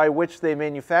methods by which they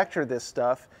manufacture this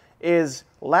stuff is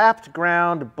lapped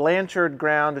ground, blanchard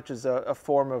ground, which is a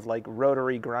form of like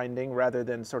rotary grinding rather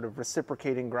than sort of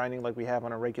reciprocating grinding like we have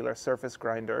on a regular surface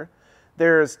grinder.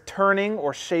 There's turning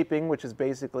or shaping, which is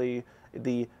basically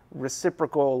the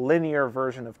reciprocal linear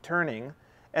version of turning.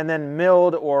 And then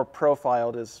milled or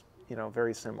profiled is,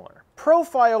 very similar.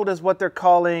 Profiled is what they're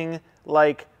calling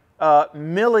like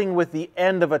milling with the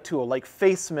end of a tool, like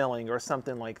face milling or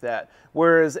something like that.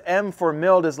 Whereas M for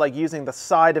milled is like using the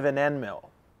side of an end mill.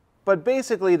 But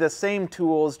basically the same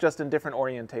tools, just in different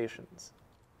orientations.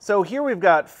 So here we've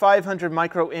got 500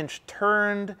 micro-inch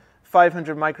turned,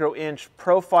 500 micro-inch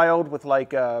profiled with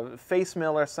like a face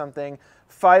mill or something,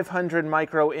 500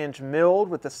 micro-inch milled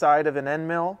with the side of an end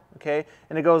mill, okay?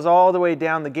 And it goes all the way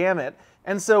down the gamut.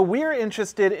 And so we're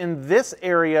interested in this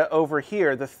area over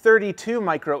here, the 32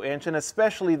 micro-inch, and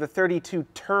especially the 32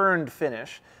 turned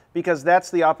finish, because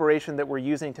that's the operation that we're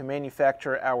using to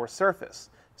manufacture our surface.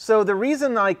 So the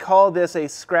reason I call this a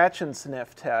scratch and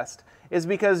sniff test is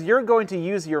because you're going to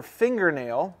use your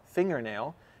fingernail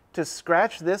to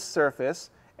scratch this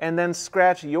surface and then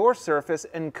scratch your surface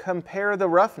and compare the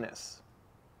roughness.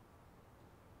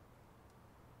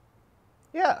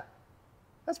 Yeah,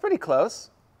 that's pretty close.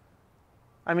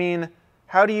 I mean,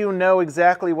 how do you know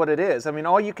exactly what it is? I mean,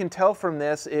 all you can tell from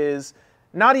this is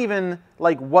not even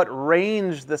like what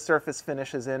range the surface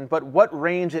finish is in, but what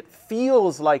range it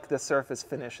feels like the surface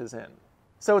finish is in.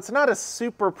 So it's not a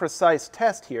super precise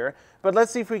test here, but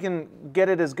let's see if we can get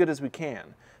it as good as we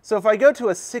can. So if I go to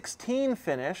a 16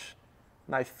 finish,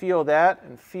 and I feel that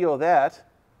and feel that,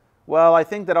 well, I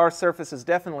think that our surface is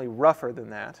definitely rougher than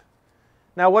that.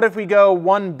 Now what if we go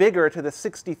one bigger to the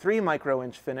 63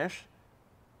 micro-inch finish?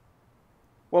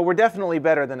 Well, we're definitely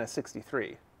better than a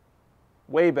 63.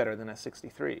 Way better than a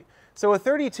 63. So a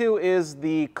 32 is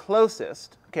the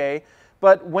closest, okay?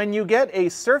 But when you get a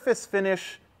surface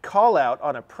finish call out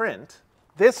on a print,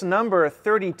 this number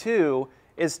 32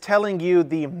 is telling you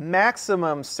the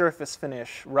maximum surface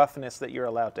finish roughness that you're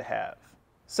allowed to have.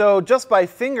 So just by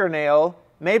fingernail,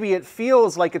 maybe it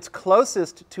feels like it's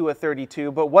closest to a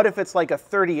 32, but what if it's like a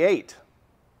 38?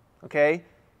 Okay?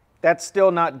 That's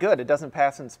still not good. It doesn't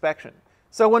pass inspection.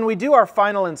 So when we do our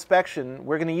final inspection,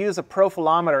 we're going to use a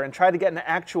profilometer and try to get an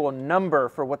actual number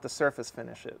for what the surface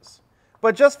finish is.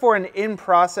 But just for an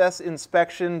in-process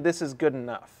inspection, this is good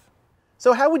enough.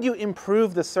 So how would you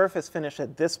improve the surface finish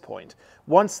at this point,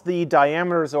 once the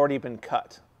diameter has already been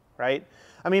cut, right?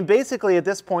 I mean, basically at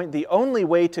this point, the only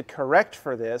way to correct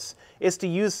for this is to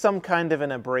use some kind of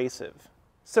an abrasive.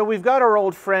 So we've got our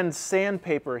old friend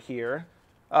sandpaper here,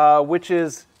 which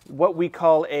is what we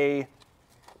call a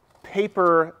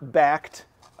paper-backed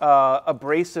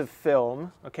abrasive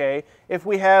film, okay? If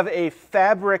we have a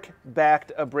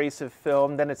fabric-backed abrasive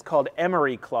film, then it's called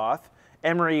emery cloth.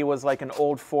 Emery was like an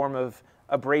old form of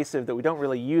abrasive that we don't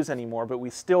really use anymore, but we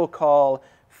still call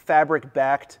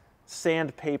fabric-backed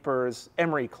sandpapers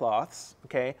emery cloths,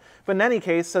 okay? But in any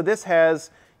case, so this has,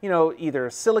 either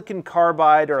silicon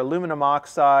carbide or aluminum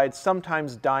oxide,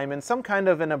 sometimes diamond, some kind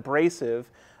of an abrasive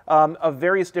of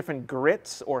various different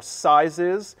grits or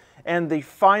sizes. And the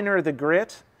finer the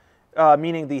grit,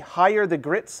 meaning the higher the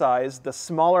grit size, the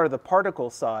smaller the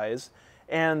particle size,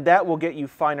 and that will get you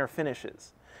finer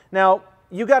finishes. Now,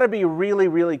 you got to be really,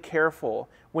 really careful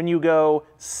when you go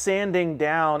sanding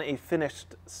down a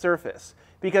finished surface,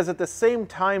 because at the same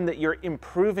time that you're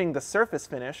improving the surface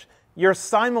finish, you're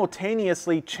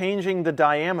simultaneously changing the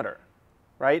diameter,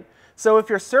 right? So if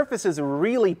your surface is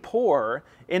really poor,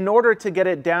 in order to get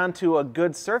it down to a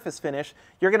good surface finish,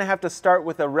 you're going to have to start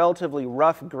with a relatively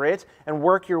rough grit and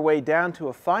work your way down to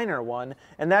a finer one,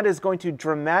 and that is going to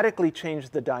dramatically change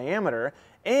the diameter.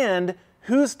 And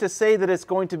who's to say that it's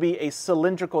going to be a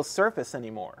cylindrical surface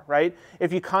anymore, right?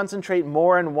 If you concentrate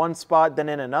more in one spot than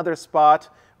in another spot,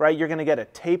 right? You're going to get a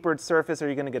tapered surface, or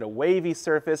you're going to get a wavy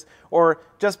surface, or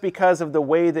just because of the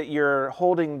way that you're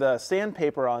holding the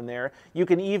sandpaper on there, you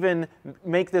can even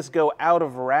make this go out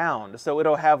of round, so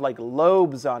it'll have like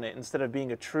lobes on it instead of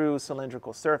being a true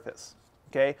cylindrical surface.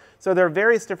 Okay? So there are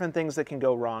various different things that can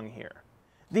go wrong here.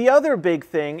 The other big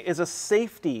thing is a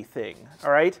safety thing,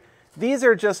 all right? These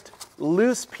are just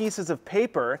loose pieces of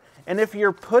paper, and if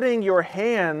you're putting your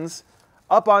hands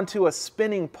up onto a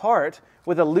spinning part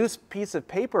with a loose piece of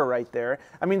paper right there,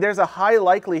 I mean, there's a high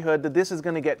likelihood that this is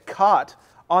going to get caught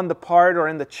on the part or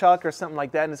in the chuck or something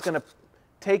like that, and it's going to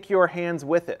take your hands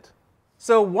with it.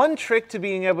 So one trick to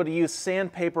being able to use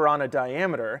sandpaper on a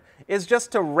diameter is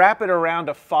just to wrap it around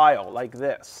a file like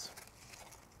this.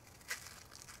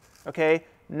 Okay?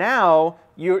 Now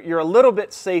you're a little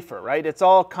bit safer, right? It's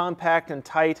all compact and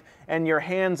tight, and your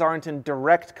hands aren't in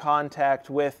direct contact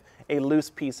with a loose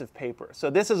piece of paper. So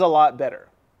this is a lot better.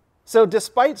 So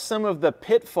despite some of the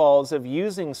pitfalls of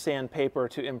using sandpaper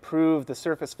to improve the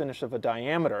surface finish of a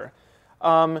diameter,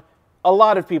 a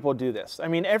lot of people do this. I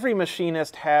mean, every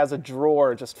machinist has a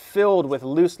drawer just filled with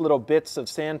loose little bits of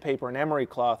sandpaper and emery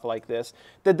cloth like this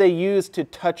that they use to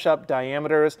touch up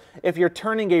diameters. If you're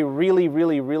turning a really,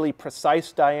 really, really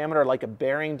precise diameter, like a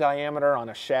bearing diameter on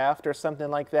a shaft or something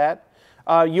like that,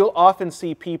 you'll often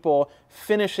see people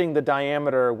finishing the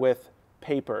diameter with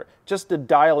paper just to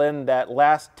dial in that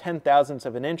last 10,000ths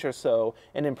of an inch or so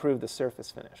and improve the surface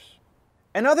finish.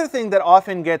 Another thing that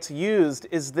often gets used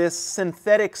is this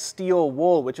synthetic steel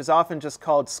wool, which is often just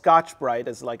called Scotch-Brite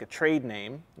as like a trade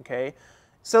name, okay?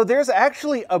 So there's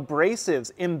actually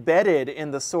abrasives embedded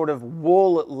in the sort of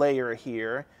wool layer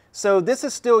here. So this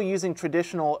is still using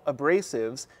traditional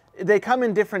abrasives. They come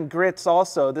in different grits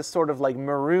also. This sort of like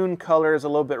maroon color is a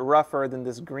little bit rougher than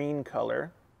this green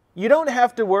color. You don't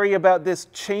have to worry about this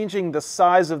changing the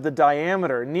size of the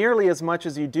diameter nearly as much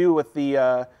as you do with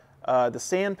the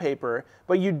sandpaper,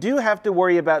 but you do have to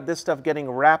worry about this stuff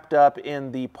getting wrapped up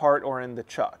in the part or in the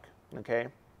chuck, okay?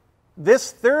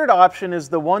 This third option is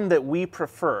the one that we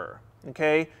prefer,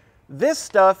 okay? This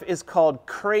stuff is called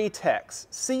Cratex,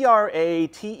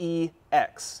 C-R-A-T-E-X,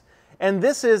 and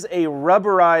this is a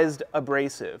rubberized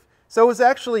abrasive. So it's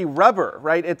actually rubber,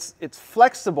 right? It's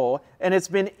flexible, and it's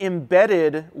been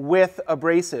embedded with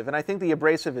abrasive, and I think the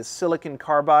abrasive is silicon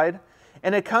carbide.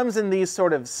 And it comes in these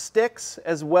sort of sticks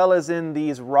as well as in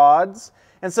these rods.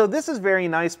 And so this is very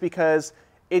nice because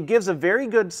it gives a very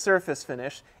good surface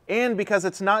finish, and because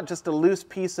it's not just a loose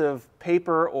piece of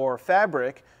paper or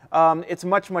fabric, it's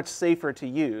much, much safer to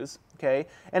use. Okay?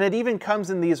 And it even comes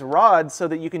in these rods so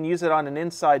that you can use it on an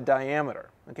inside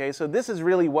diameter. Okay? So this is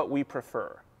really what we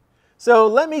prefer. So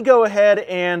let me go ahead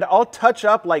and I'll touch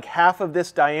up like half of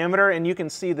this diameter, and you can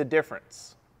see the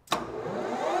difference.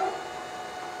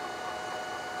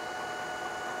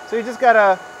 So you just got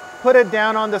to put it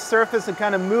down on the surface and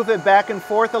kind of move it back and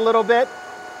forth a little bit.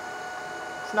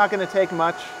 It's not going to take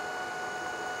much.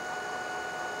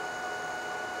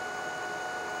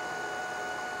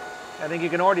 I think you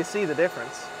can already see the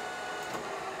difference.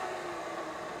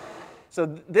 So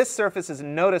this surface is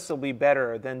noticeably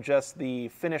better than just the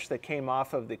finish that came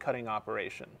off of the cutting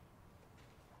operation.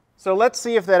 So let's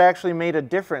see if that actually made a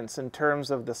difference in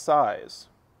terms of the size.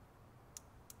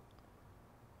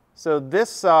 So this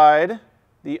side,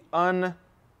 the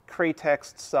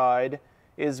uncratexed side,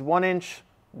 is 1 inch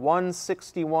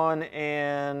 161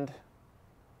 and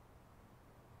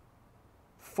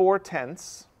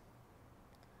 4/10,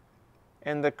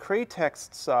 and the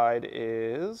cratexed side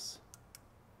is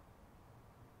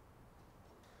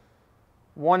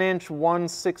 1 inch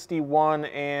 161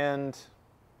 and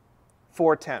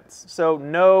 4/10. So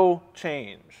no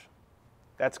change.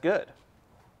 That's good.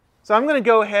 So I'm going to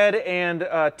go ahead and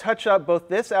touch up both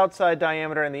this outside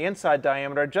diameter and the inside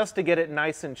diameter just to get it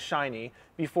nice and shiny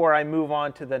before I move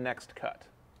on to the next cut.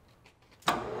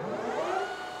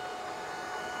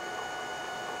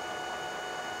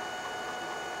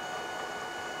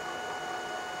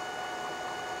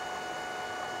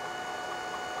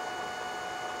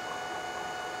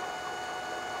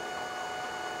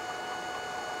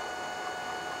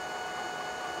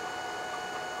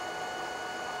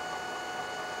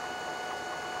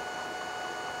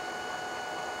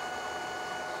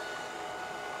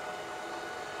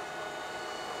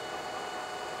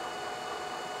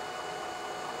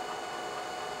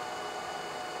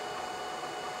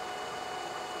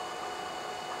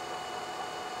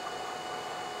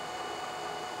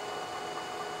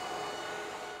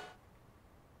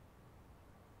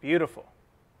 Beautiful.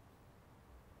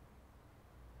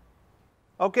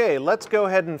 Okay, let's go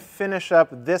ahead and finish up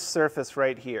this surface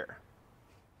right here.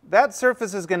 that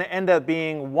surface is going to end up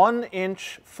being 1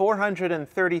 inch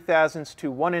 430 thousandths to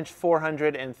 1 inch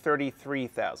 433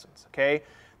 thousandths, okay?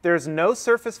 There's no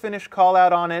surface finish call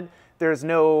out on it. There's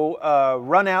no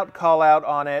run out call out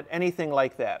on it, anything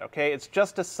like that, okay? It's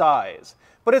just a size,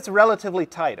 but it's relatively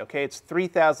tight, okay? It's 3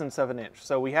 thousandths of an inch,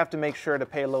 so we have to make sure to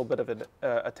pay a little bit of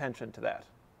attention to that.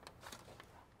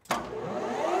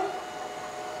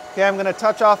 Okay, I'm going to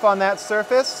touch off on that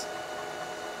surface.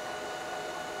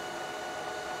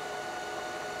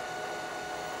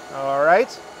 All right,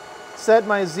 set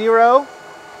my 0.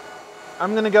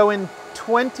 I'm going to go in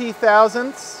 20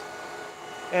 thousandths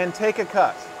and take a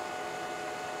cut.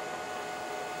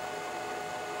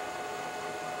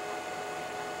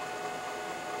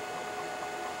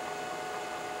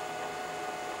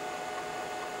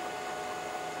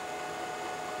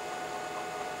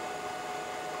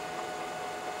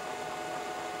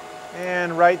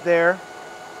 And right there.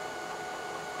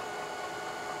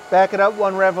 Back it up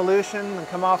 1 revolution and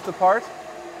come off the part.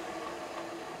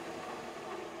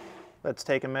 Let's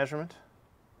take a measurement.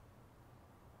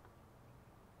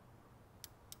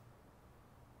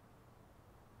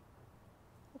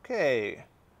 Okay,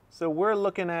 so we're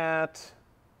looking at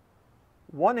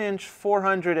 1 inch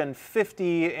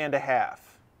 450 and a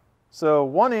half. So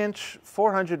 1 inch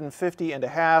 450 and a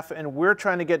half, and we're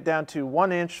trying to get down to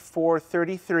 1 inch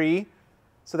 433.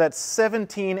 So that's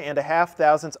 17 and a half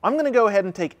thousandths. I'm going to go ahead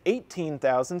and take 18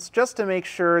 thousandths just to make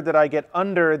sure that I get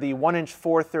under the 1 inch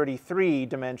 433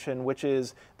 dimension, which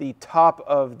is the top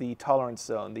of the tolerance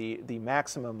zone, the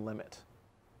maximum limit.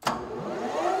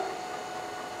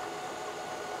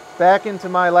 Back into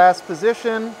my last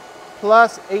position,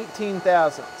 plus 18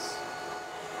 thousandths,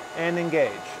 and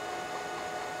engage.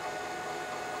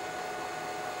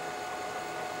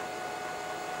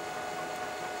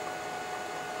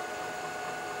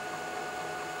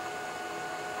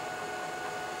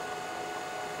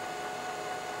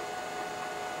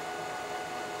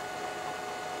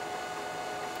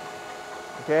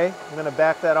 Okay, I'm going to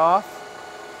back that off.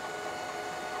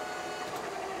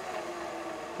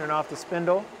 Turn off the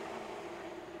spindle.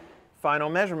 Final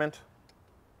measurement.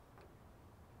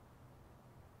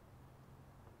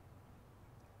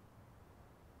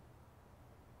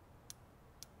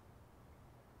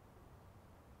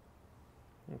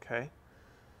 Okay,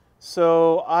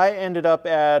 so I ended up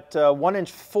at 1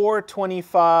 inch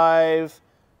 425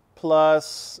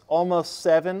 plus almost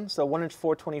 7, so 1 inch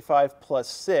 425 plus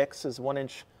 6 is 1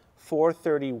 inch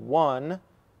 431.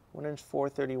 1 inch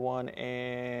 431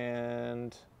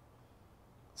 and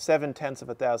 7/10 of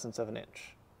a thousandth of an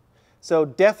inch. So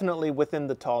definitely within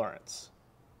the tolerance.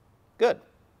 Good.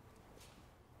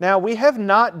 Now we have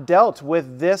not dealt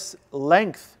with this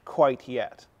length quite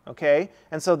yet, okay?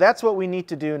 And so that's what we need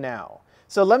to do now.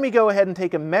 So let me go ahead and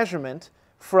take a measurement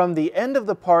from the end of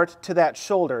the part to that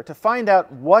shoulder to find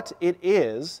out what it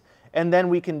is, and then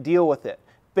we can deal with it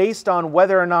based on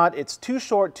whether or not it's too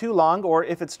short, too long, or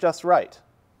if it's just right.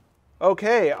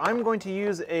 Okay, I'm going to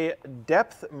use a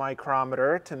depth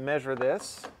micrometer to measure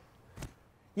this.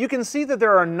 You can see that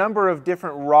there are a number of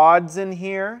different rods in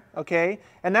here, okay?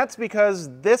 And that's because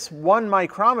this one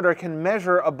micrometer can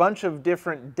measure a bunch of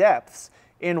different depths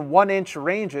in 1 inch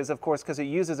ranges, of course, because it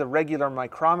uses a regular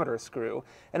micrometer screw.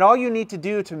 And all you need to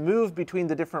do to move between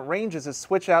the different ranges is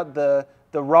switch out the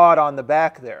rod on the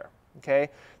back there,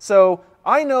 okay? So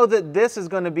I know that this is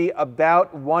going to be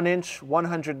about 1 inch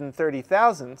 130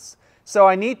 thousandths, so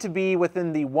I need to be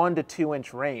within the 1 to 2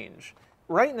 inch range.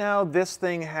 Right now, this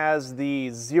thing has the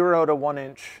 0 to 1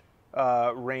 inch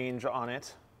range on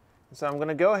it. So I'm going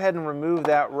to go ahead and remove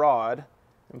that rod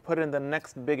and put in the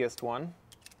next biggest one.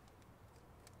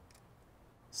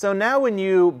 So now when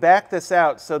you back this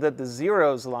out so that the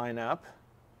zeros line up,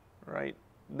 right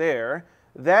there,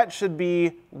 that should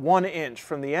be 1 inch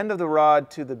from the end of the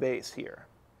rod to the base here.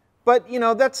 But, you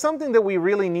know, that's something that we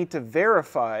really need to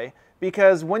verify,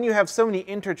 because when you have so many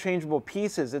interchangeable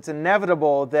pieces, it's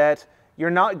inevitable that you're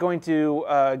not going to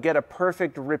get a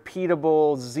perfect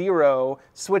repeatable 0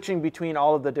 switching between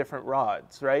all of the different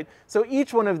rods, right? So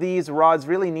each one of these rods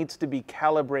really needs to be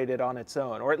calibrated on its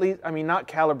own, or at least, I mean, not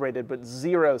calibrated, but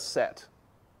 0 set.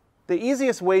 The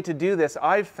easiest way to do this,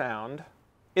 I've found,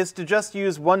 is to just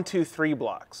use 1, 2, 3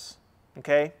 blocks,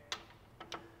 okay?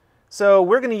 So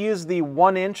we're going to use the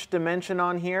 1 inch dimension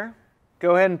on here.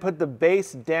 Go ahead and put the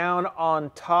base down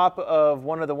on top of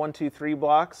one of the 1, 2, 3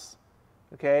 blocks,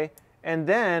 okay? And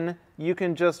then you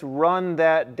can just run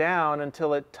that down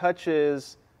until it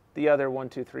touches the other 1,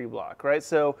 2, 3 block, right?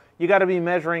 So you got to be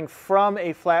measuring from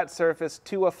a flat surface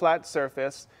to a flat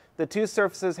surface. The two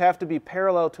surfaces have to be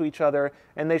parallel to each other,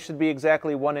 and they should be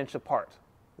exactly 1 inch apart.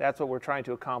 That's what we're trying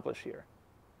to accomplish here.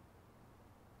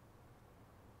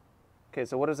 Okay,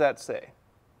 so what does that say?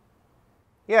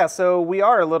 Yeah, so we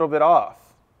are a little bit off,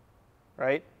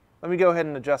 right? Let me go ahead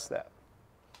and adjust that.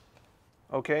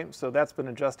 Okay, so that's been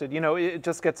adjusted. You know, it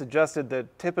just gets adjusted the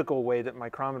typical way that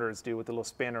micrometers do with the little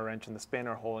spanner wrench and the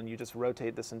spanner hole, and you just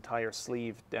rotate this entire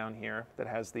sleeve down here that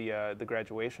has the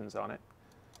graduations on it.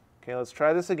 Okay, let's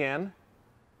try this again.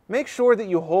 Make sure that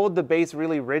you hold the base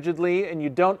really rigidly and you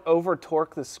don't over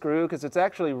torque the screw, because it's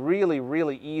actually really,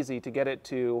 really easy to get it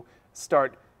to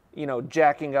start, you know,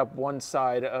 jacking up one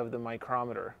side of the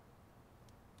micrometer.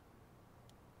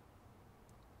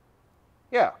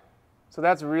 Yeah. So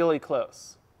that's really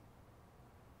close.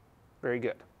 Very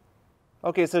good.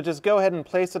 Okay, so just go ahead and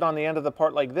place it on the end of the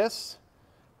part like this.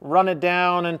 Run it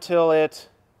down until it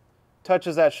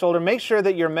touches that shoulder. Make sure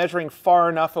that you're measuring far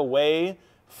enough away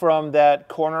from that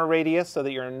corner radius so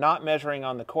that you're not measuring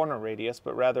on the corner radius,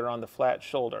 but rather on the flat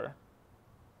shoulder.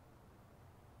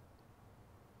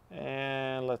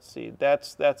 And let's see,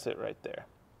 that's it right there.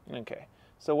 Okay,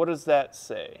 so what does that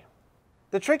say?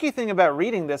 The tricky thing about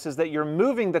reading this is that you're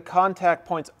moving the contact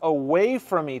points away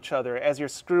from each other as you're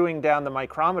screwing down the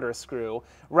micrometer screw,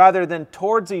 rather than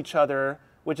towards each other,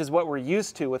 which is what we're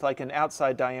used to with like an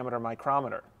outside diameter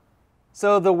micrometer.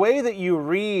 So the way that you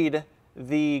read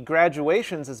the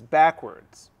graduations is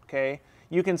backwards, okay?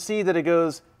 You can see that it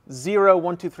goes 0,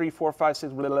 1, 2, 3, 4, 5,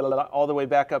 6, blah, blah, blah, blah, all the way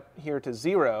back up here to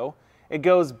 0. It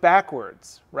goes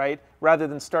backwards, right? Rather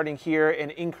than starting here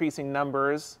and increasing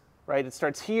numbers, right? It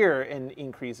starts here and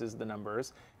increases the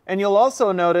numbers. And you'll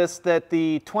also notice that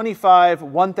the 25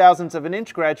 1/1000ths of an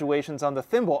inch graduations on the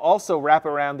thimble also wrap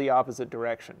around the opposite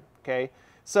direction, okay?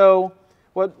 So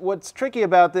what's tricky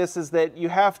about this is that you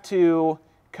have to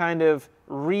kind of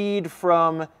read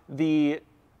from the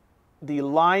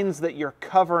lines that you're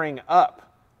covering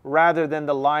up rather than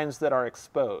the lines that are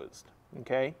exposed,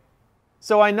 okay?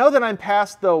 So I know that I'm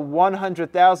past the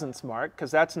 100,000ths mark,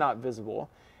 because that's not visible.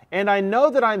 And I know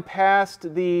that I'm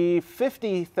past the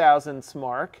 50,000ths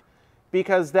mark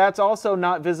because that's also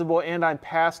not visible, and I'm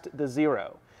past the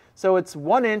 0. So it's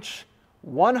 1 inch,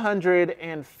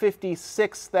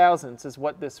 156 thousandths is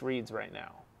what this reads right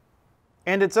now.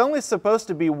 And it's only supposed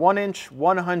to be 1 inch,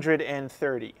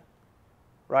 130,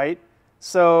 right?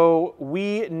 So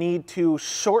we need to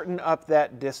shorten up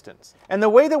that distance. And the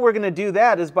way that we're going to do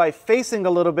that is by facing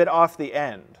a little bit off the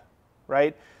end,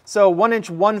 right? So 1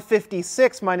 inch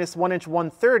 156 minus 1 inch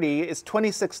 130 is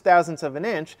 26 thousandths of an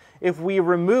inch. If we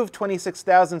remove 26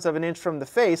 thousandths of an inch from the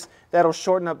face, that'll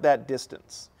shorten up that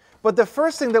distance. But the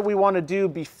first thing that we want to do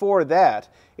before that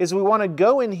is we want to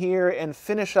go in here and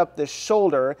finish up the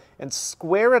shoulder and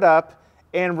square it up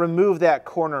and remove that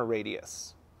corner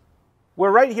radius.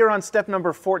 We're right here on step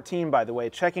number 14, by the way,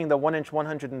 checking the 1 inch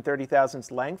 130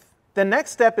 thousandths length. The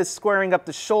next step is squaring up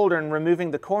the shoulder and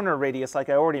removing the corner radius, like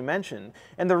I already mentioned.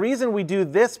 And the reason we do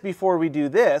this before we do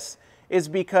this is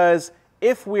because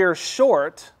if we're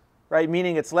short, right,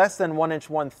 meaning it's less than 1 inch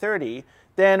 130,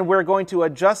 then we're going to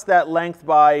adjust that length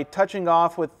by touching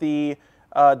off with the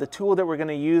tool that we're going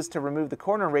to use to remove the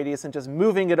corner radius and just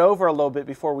moving it over a little bit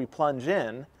before we plunge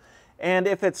in. And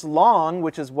if it's long,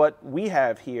 which is what we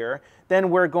have here, then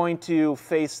we're going to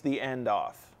face the end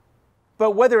off.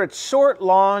 But whether it's short,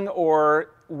 long, or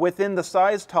within the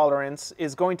size tolerance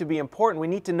is going to be important. We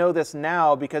need to know this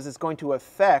now because it's going to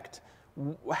affect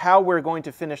how we're going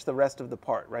to finish the rest of the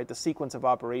part, right? The sequence of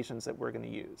operations that we're going to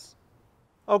use.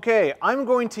 Okay, I'm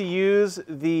going to use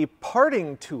the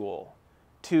parting tool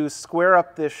to square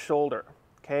up this shoulder,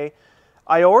 okay?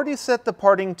 I already set the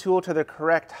parting tool to the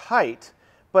correct height,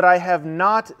 but I have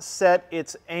not set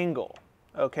its angle,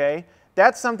 okay?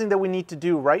 That's something that we need to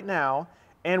do right now.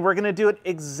 And we're going to do it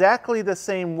exactly the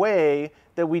same way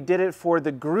that we did it for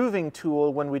the grooving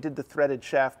tool when we did the threaded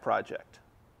shaft project.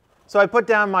 So I put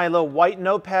down my little white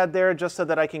notepad there just so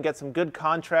that I can get some good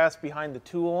contrast behind the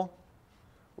tool.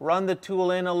 Run the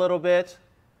tool in a little bit.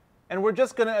 And we're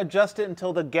just going to adjust it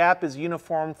until the gap is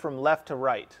uniform from left to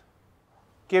right.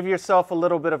 Give yourself a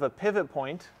little bit of a pivot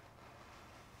point.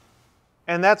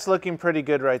 And that's looking pretty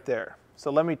good right there.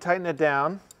 So let me tighten it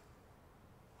down.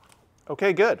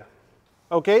 Okay, good.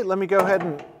 Okay, let me go ahead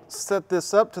and set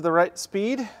this up to the right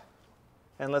speed,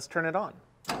 and let's turn it on.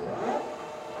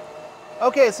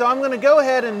 Okay, so I'm going to go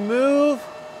ahead and move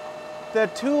the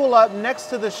tool up next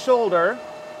to the shoulder,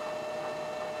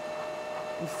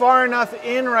 far enough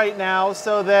in right now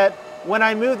so that when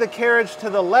I move the carriage to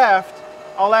the left,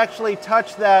 I'll actually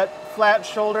touch that flat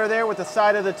shoulder there with the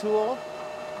side of the tool.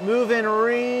 Move in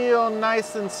real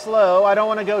nice and slow. I don't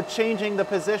want to go changing the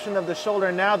position of the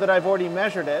shoulder now that I've already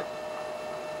measured it.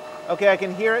 Okay, I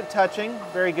can hear it touching.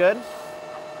 Very good.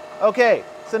 Okay,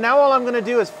 so now all I'm going to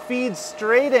do is feed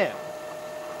straight in.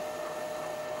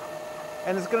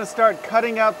 And it's going to start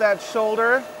cutting out that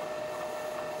shoulder,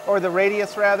 or the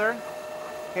radius rather.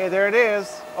 Okay, there it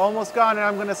is, almost gone, and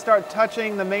I'm going to start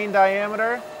touching the main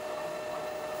diameter.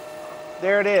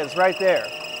 There it is, right there.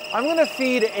 I'm going to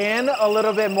feed in a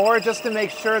little bit more just to make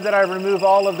sure that I remove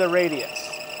all of the radius.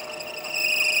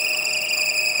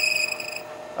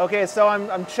 Okay, so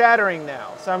I'm chattering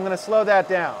now, so I'm going to slow that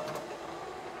down.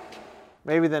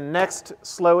 Maybe the next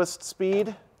slowest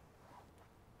speed.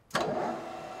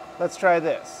 Let's try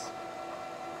this.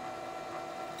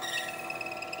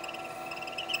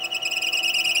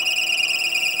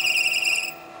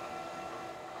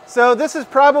 So this is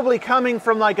probably coming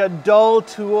from like a dull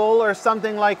tool or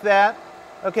something like that,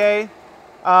 okay?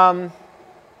 Now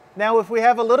if we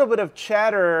have a little bit of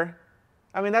chatter,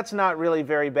 I mean that's not really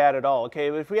very bad at all, okay?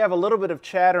 If we have a little bit of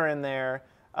chatter in there,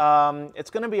 it's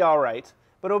going to be all right.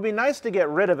 But it would be nice to get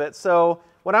rid of it, so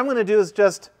what I'm going to do is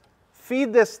just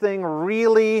feed this thing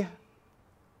really,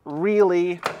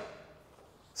 really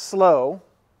slow,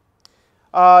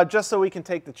 just so we can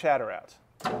take the chatter out.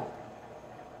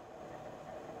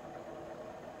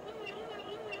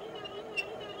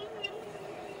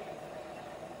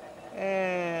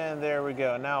 And there we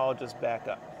go. Now I'll just back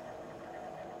up.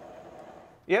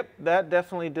 Yep, that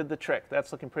definitely did the trick.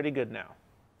 That's looking pretty good now.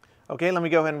 Okay, let me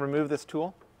go ahead and remove this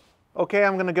tool. Okay,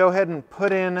 I'm going to go ahead and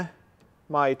put in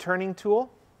my turning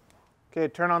tool. Okay,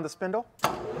 turn on the spindle.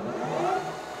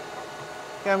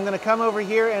 Okay, I'm going to come over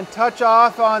here and touch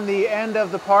off on the end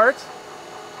of the part.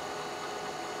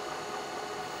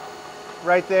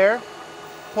 Right there.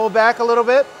 Pull back a little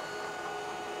bit.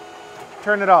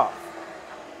 Turn it off.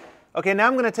 Okay, now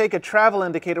I'm going to take a travel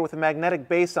indicator with a magnetic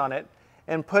base on it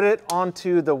and put it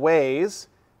onto the ways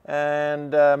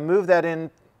and move that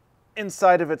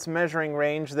inside of its measuring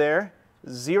range there.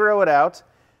 Zero it out.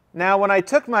 Now when I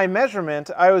took my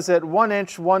measurement, I was at 1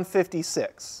 inch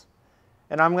 156.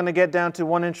 And I'm going to get down to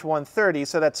 1 inch 130,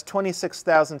 so that's 26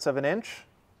 thousandths of an inch.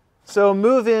 So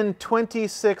move in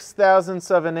 26 thousandths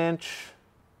of an inch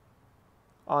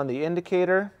on the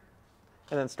indicator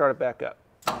and then start it back up.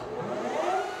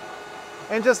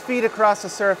 And just feed across the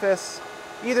surface,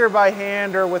 either by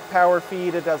hand or with power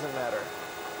feed, it doesn't matter.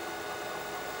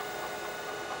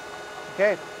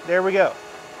 Okay, there we go.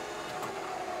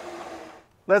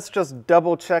 Let's just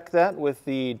double check that with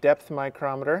the depth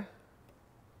micrometer.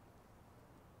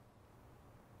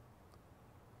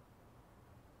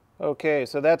 Okay,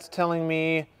 so that's telling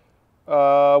me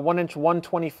 1 inch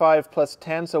 125 plus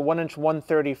 10, so 1 inch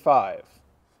 135.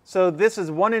 So this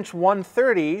is 1 inch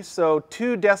 130, so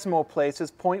 2 decimal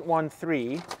places,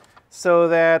 0.13. So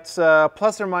that's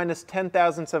plus or minus 10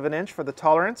 thousandths of an inch for the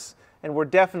tolerance, and we're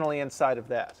definitely inside of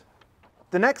that.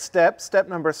 The next step, step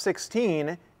number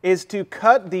 16, is to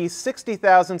cut the 60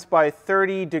 thousandths by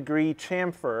 30 degree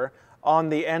chamfer on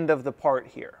the end of the part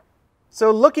here.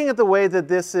 So looking at the way that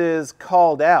this is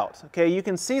called out, okay, you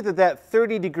can see that that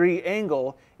 30 degree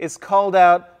angle is called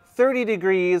out 30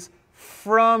 degrees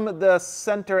from the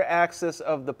center axis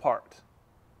of the part,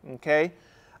 okay?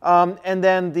 And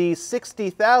then the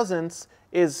 60 thousandths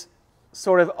is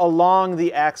sort of along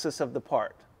the axis of the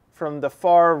part, from the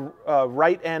far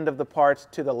right end of the part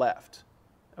to the left,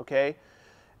 okay?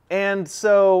 And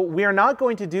so we are not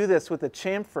going to do this with a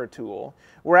chamfer tool.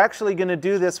 We're actually going to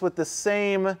do this with the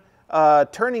same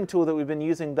turning tool that we've been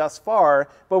using thus far,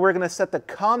 but we're going to set the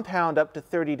compound up to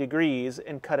 30 degrees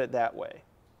and cut it that way.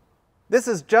 This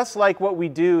is just like what we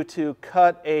do to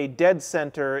cut a dead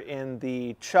center in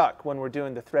the chuck when we're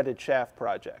doing the threaded shaft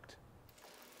project.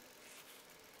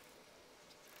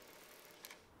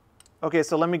 Okay,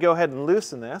 so let me go ahead and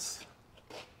loosen this.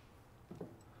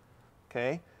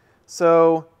 Okay,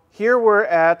 so here we're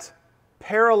at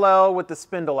parallel with the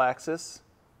spindle axis,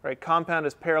 right? Compound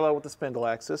is parallel with the spindle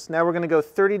axis. Now we're going to go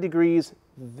 30 degrees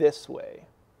this way.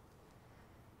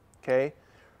 Okay,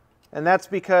 and that's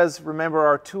because, remember,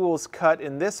 our tools cut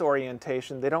in this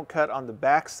orientation. They don't cut on the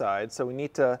back side, so we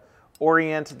need to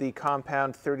orient the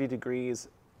compound 30 degrees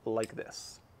like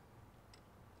this.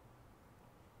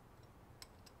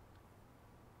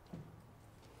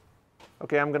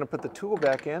 Okay, I'm going to put the tool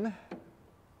back in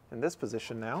this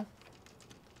position now.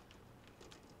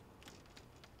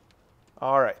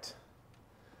 All right.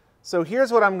 So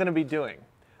here's what I'm going to be doing.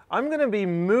 I'm going to be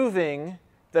moving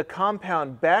the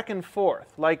compound back and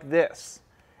forth like this,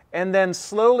 and then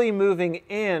slowly moving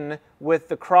in with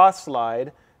the cross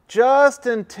slide just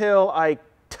until I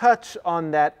touch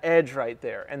on that edge right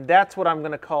there. And that's what I'm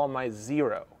going to call my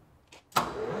 0.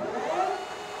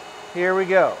 Here we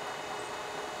go.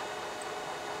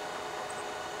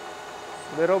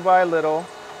 Little by little.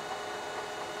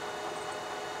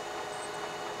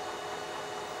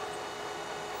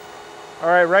 All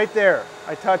right, right there,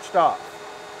 I touched off.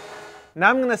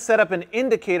 Now I'm going to set up an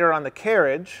indicator on the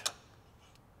carriage.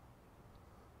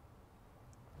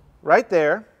 Right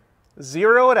there,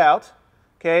 zero it out,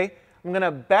 okay? I'm going to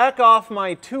back off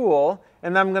my tool,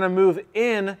 and then I'm going to move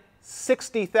in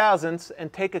 60 thousandths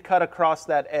and take a cut across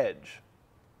that edge.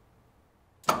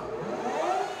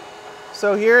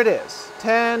 So here it is,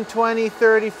 10, 20,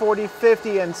 30, 40,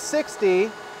 50, and 60,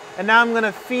 and now I'm going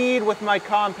to feed with my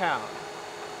compound.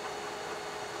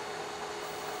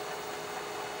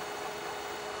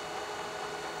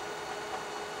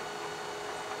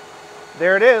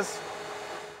 There it is.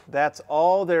 That's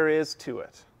all there is to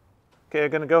it. Okay, I'm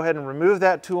going to go ahead and remove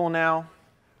that tool now.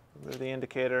 Remove the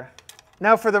indicator.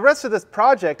 Now for the rest of this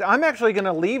project, I'm actually going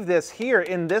to leave this here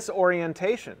in this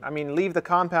orientation. I mean, leave the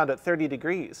compound at 30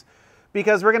 degrees.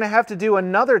 Because we're going to have to do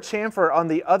another chamfer on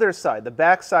the other side, the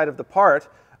back side of the part,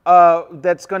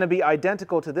 that's going to be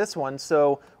identical to this one.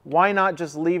 So why not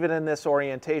just leave it in this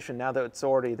orientation now that it's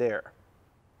already there?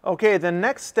 Okay, the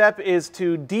next step is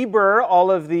to deburr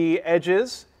all of the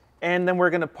edges, and then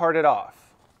we're going to part it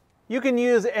off. You can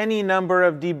use any number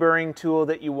of deburring tool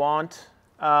that you want.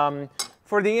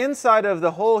 For the inside of the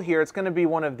hole here, it's going to be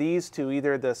one of these two,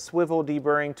 either the swivel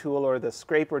deburring tool or the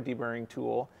scraper deburring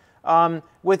tool.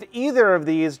 With either of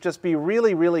these, just be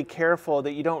really, really careful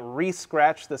that you don't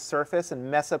re-scratch the surface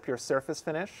and mess up your surface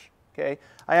finish. Okay?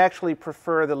 I actually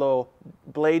prefer the little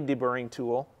blade deburring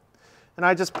tool. And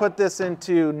I just put this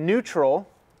into neutral,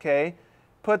 okay?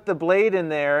 Put the blade in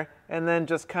there, and then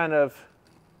just kind of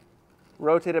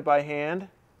rotate it by hand.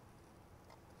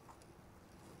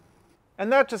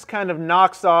 And that just kind of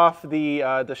knocks off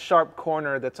the sharp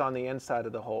corner that's on the inside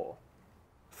of the hole.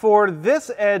 For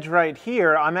this edge right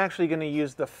here, I'm actually going to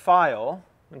use the file,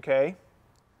 okay?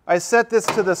 I set this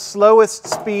to the slowest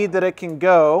speed that it can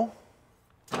go.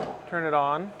 Turn it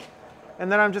on.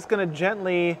 And then I'm just going to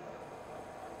gently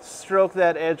stroke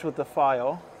that edge with the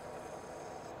file,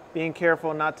 being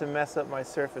careful not to mess up my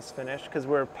surface finish because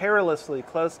we're perilously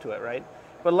close to it, right?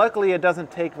 But luckily it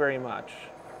doesn't take very much.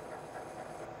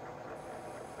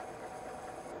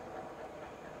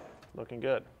 Looking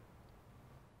good.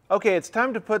 Okay, it's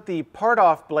time to put the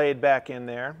part-off blade back in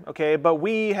there, okay? But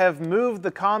we have moved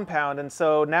the compound, and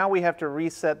so now we have to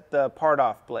reset the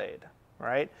part-off blade,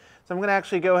 right? So I'm going to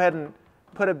actually go ahead and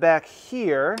put it back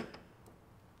here.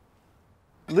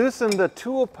 Loosen the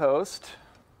tool post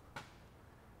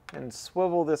and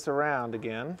swivel this around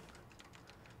again,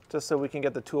 just so we can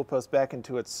get the tool post back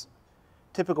into its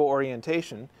typical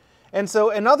orientation. And so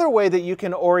another way that you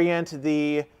can orient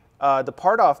the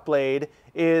part-off blade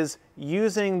is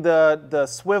using the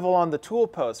swivel on the tool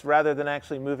post rather than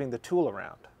actually moving the tool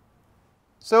around.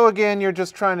 So again, you're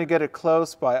just trying to get it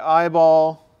close by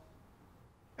eyeball,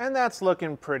 and that's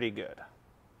looking pretty good.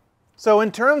 So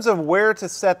in terms of where to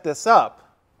set this up,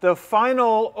 the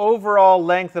final overall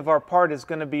length of our part is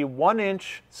going to be 1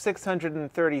 inch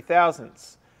 630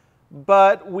 thousandths.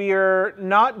 But we're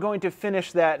not going to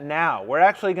finish that now. We're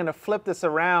actually going to flip this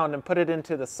around and put it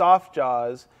into the soft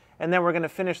jaws, and then we're going to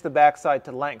finish the backside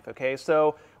to length, okay?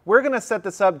 So we're going to set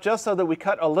this up just so that we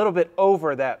cut a little bit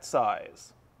over that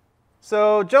size.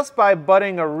 So just by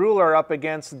butting a ruler up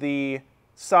against the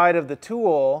side of the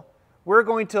tool, we're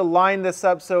going to line this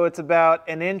up so it's about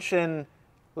 1 inch and,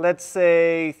 let's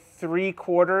say,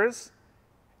 3/4.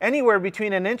 Anywhere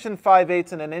between 1 inch and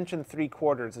 5/8 and 1 inch and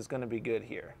 3/4 is going to be good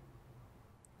here.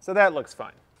 So that looks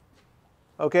fine.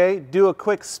 Okay, do a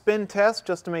quick spin test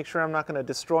just to make sure I'm not going to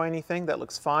destroy anything. That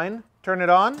looks fine. Turn it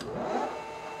on.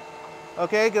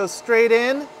 Okay, go straight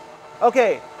in.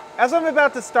 Okay, as I'm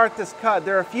about to start this cut,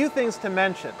 there are a few things to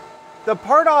mention. The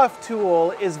part-off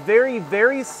tool is very,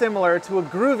 very similar to a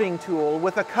grooving tool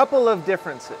with a couple of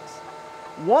differences.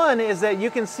 One is that you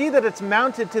can see that it's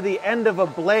mounted to the end of a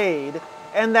blade,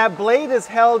 and that blade is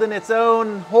held in its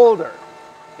own holder.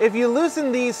 If you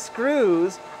loosen these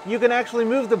screws, you can actually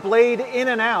move the blade in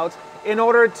and out in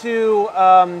order to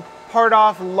part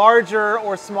off larger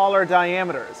or smaller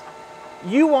diameters.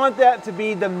 You want that to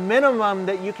be the minimum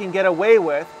that you can get away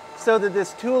with so that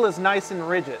this tool is nice and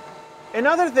rigid.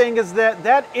 Another thing is that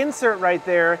that insert right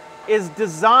there is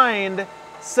designed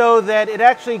so that it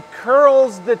actually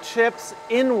curls the chips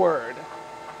inward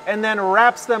and then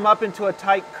wraps them up into a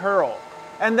tight curl.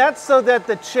 And that's so that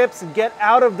the chips get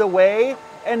out of the way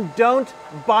and don't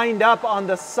bind up on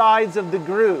the sides of the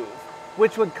groove,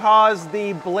 which would cause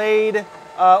the blade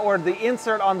or the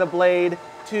insert on the blade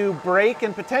to break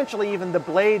and potentially even the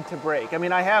blade to break. I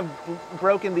mean, I have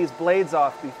broken these blades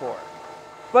off before.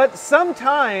 But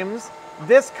sometimes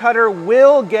this cutter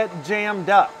will get jammed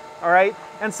up, all right?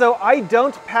 And so I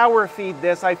don't power feed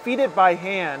this, I feed it by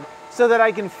hand so that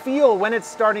I can feel when it's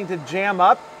starting to jam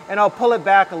up, and I'll pull it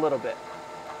back a little bit.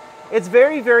 It's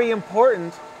very, very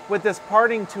important with this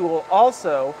parting tool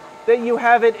also that you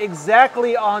have it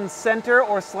exactly on center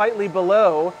or slightly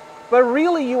below, but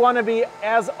really you want to be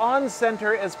as on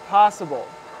center as possible.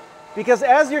 Because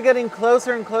as you're getting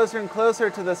closer and closer and closer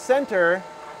to the center,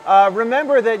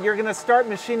 remember that you're going to start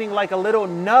machining like a little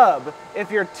nub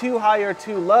if you're too high or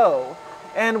too low.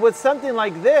 And with something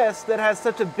like this that has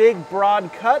such a big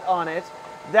broad cut on it,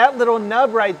 that little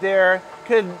nub right there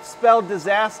could spell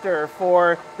disaster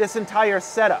for this entire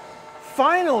setup.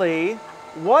 Finally,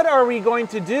 what are we going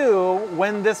to do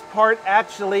when this part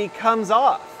actually comes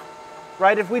off?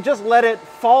 Right? If we just let it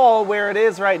fall where it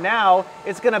is right now,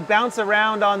 it's going to bounce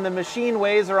around on the machine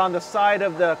ways or on the side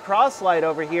of the cross light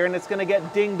over here, and it's going to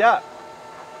get dinged up.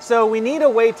 So we need a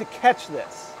way to catch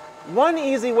this. One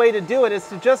easy way to do it is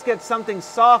to just get something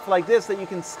soft like this that you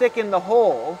can stick in the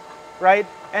hole, right?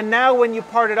 And now when you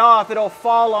part it off, it'll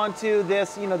fall onto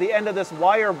this, the end of this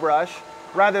wire brush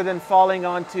rather than falling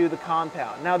onto the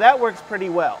compound. Now that works pretty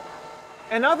well.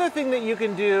 Another thing that you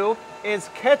can do is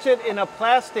catch it in a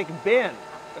plastic bin.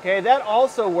 Okay, that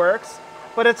also works,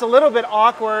 but it's a little bit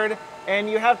awkward, and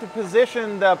you have to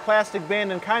position the plastic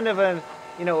bin in kind of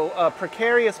a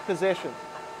precarious position,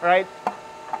 right?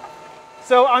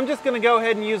 So I'm just going to go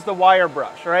ahead and use the wire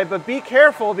brush, all right? But be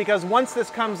careful, because once this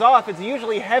comes off, it's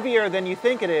usually heavier than you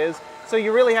think it is, so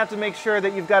you really have to make sure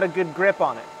that you've got a good grip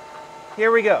on it.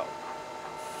 Here we go.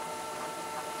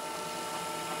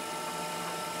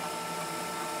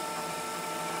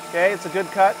 Okay, it's a good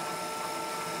cut.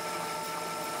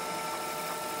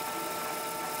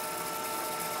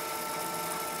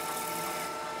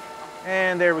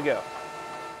 And there we go.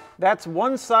 That's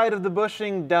one side of the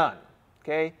bushing done,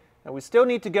 okay? Now we still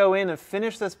need to go in and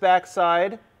finish this back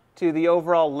side to the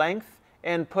overall length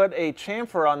and put a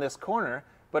chamfer on this corner,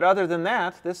 but other than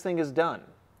that, this thing is done,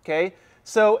 okay?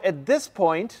 So at this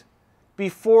point,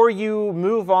 before you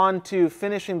move on to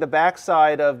finishing the back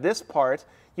side of this part,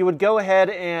 you would go ahead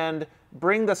and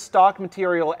bring the stock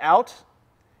material out,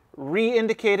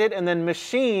 re-indicate it, and then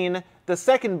machine the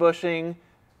second bushing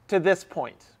to this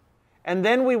point. And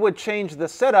then we would change the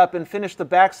setup and finish the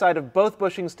backside of both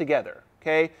bushings together,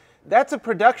 okay? That's a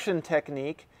production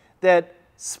technique that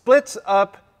splits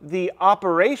up the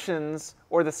operations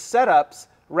or the setups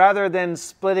rather than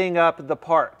splitting up the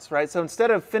parts, right? So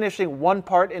instead of finishing one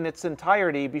part in its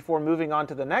entirety before moving on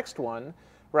to the next one,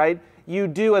 right, you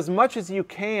do as much as you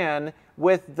can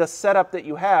with the setup that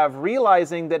you have,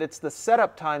 realizing that it's the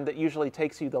setup time that usually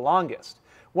takes you the longest.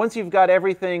 Once you've got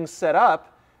everything set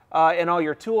up and all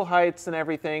your tool heights and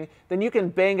everything, then you can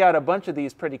bang out a bunch of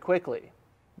these pretty quickly.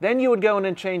 Then you would go in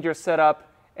and change your setup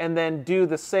and then do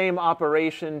the same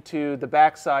operation to the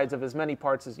back sides of as many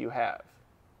parts as you have.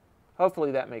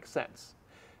 Hopefully that makes sense.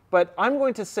 But I'm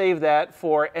going to save that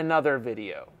for another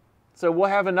video. So we'll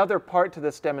have another part to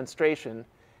this demonstration,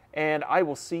 and I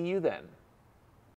will see you then.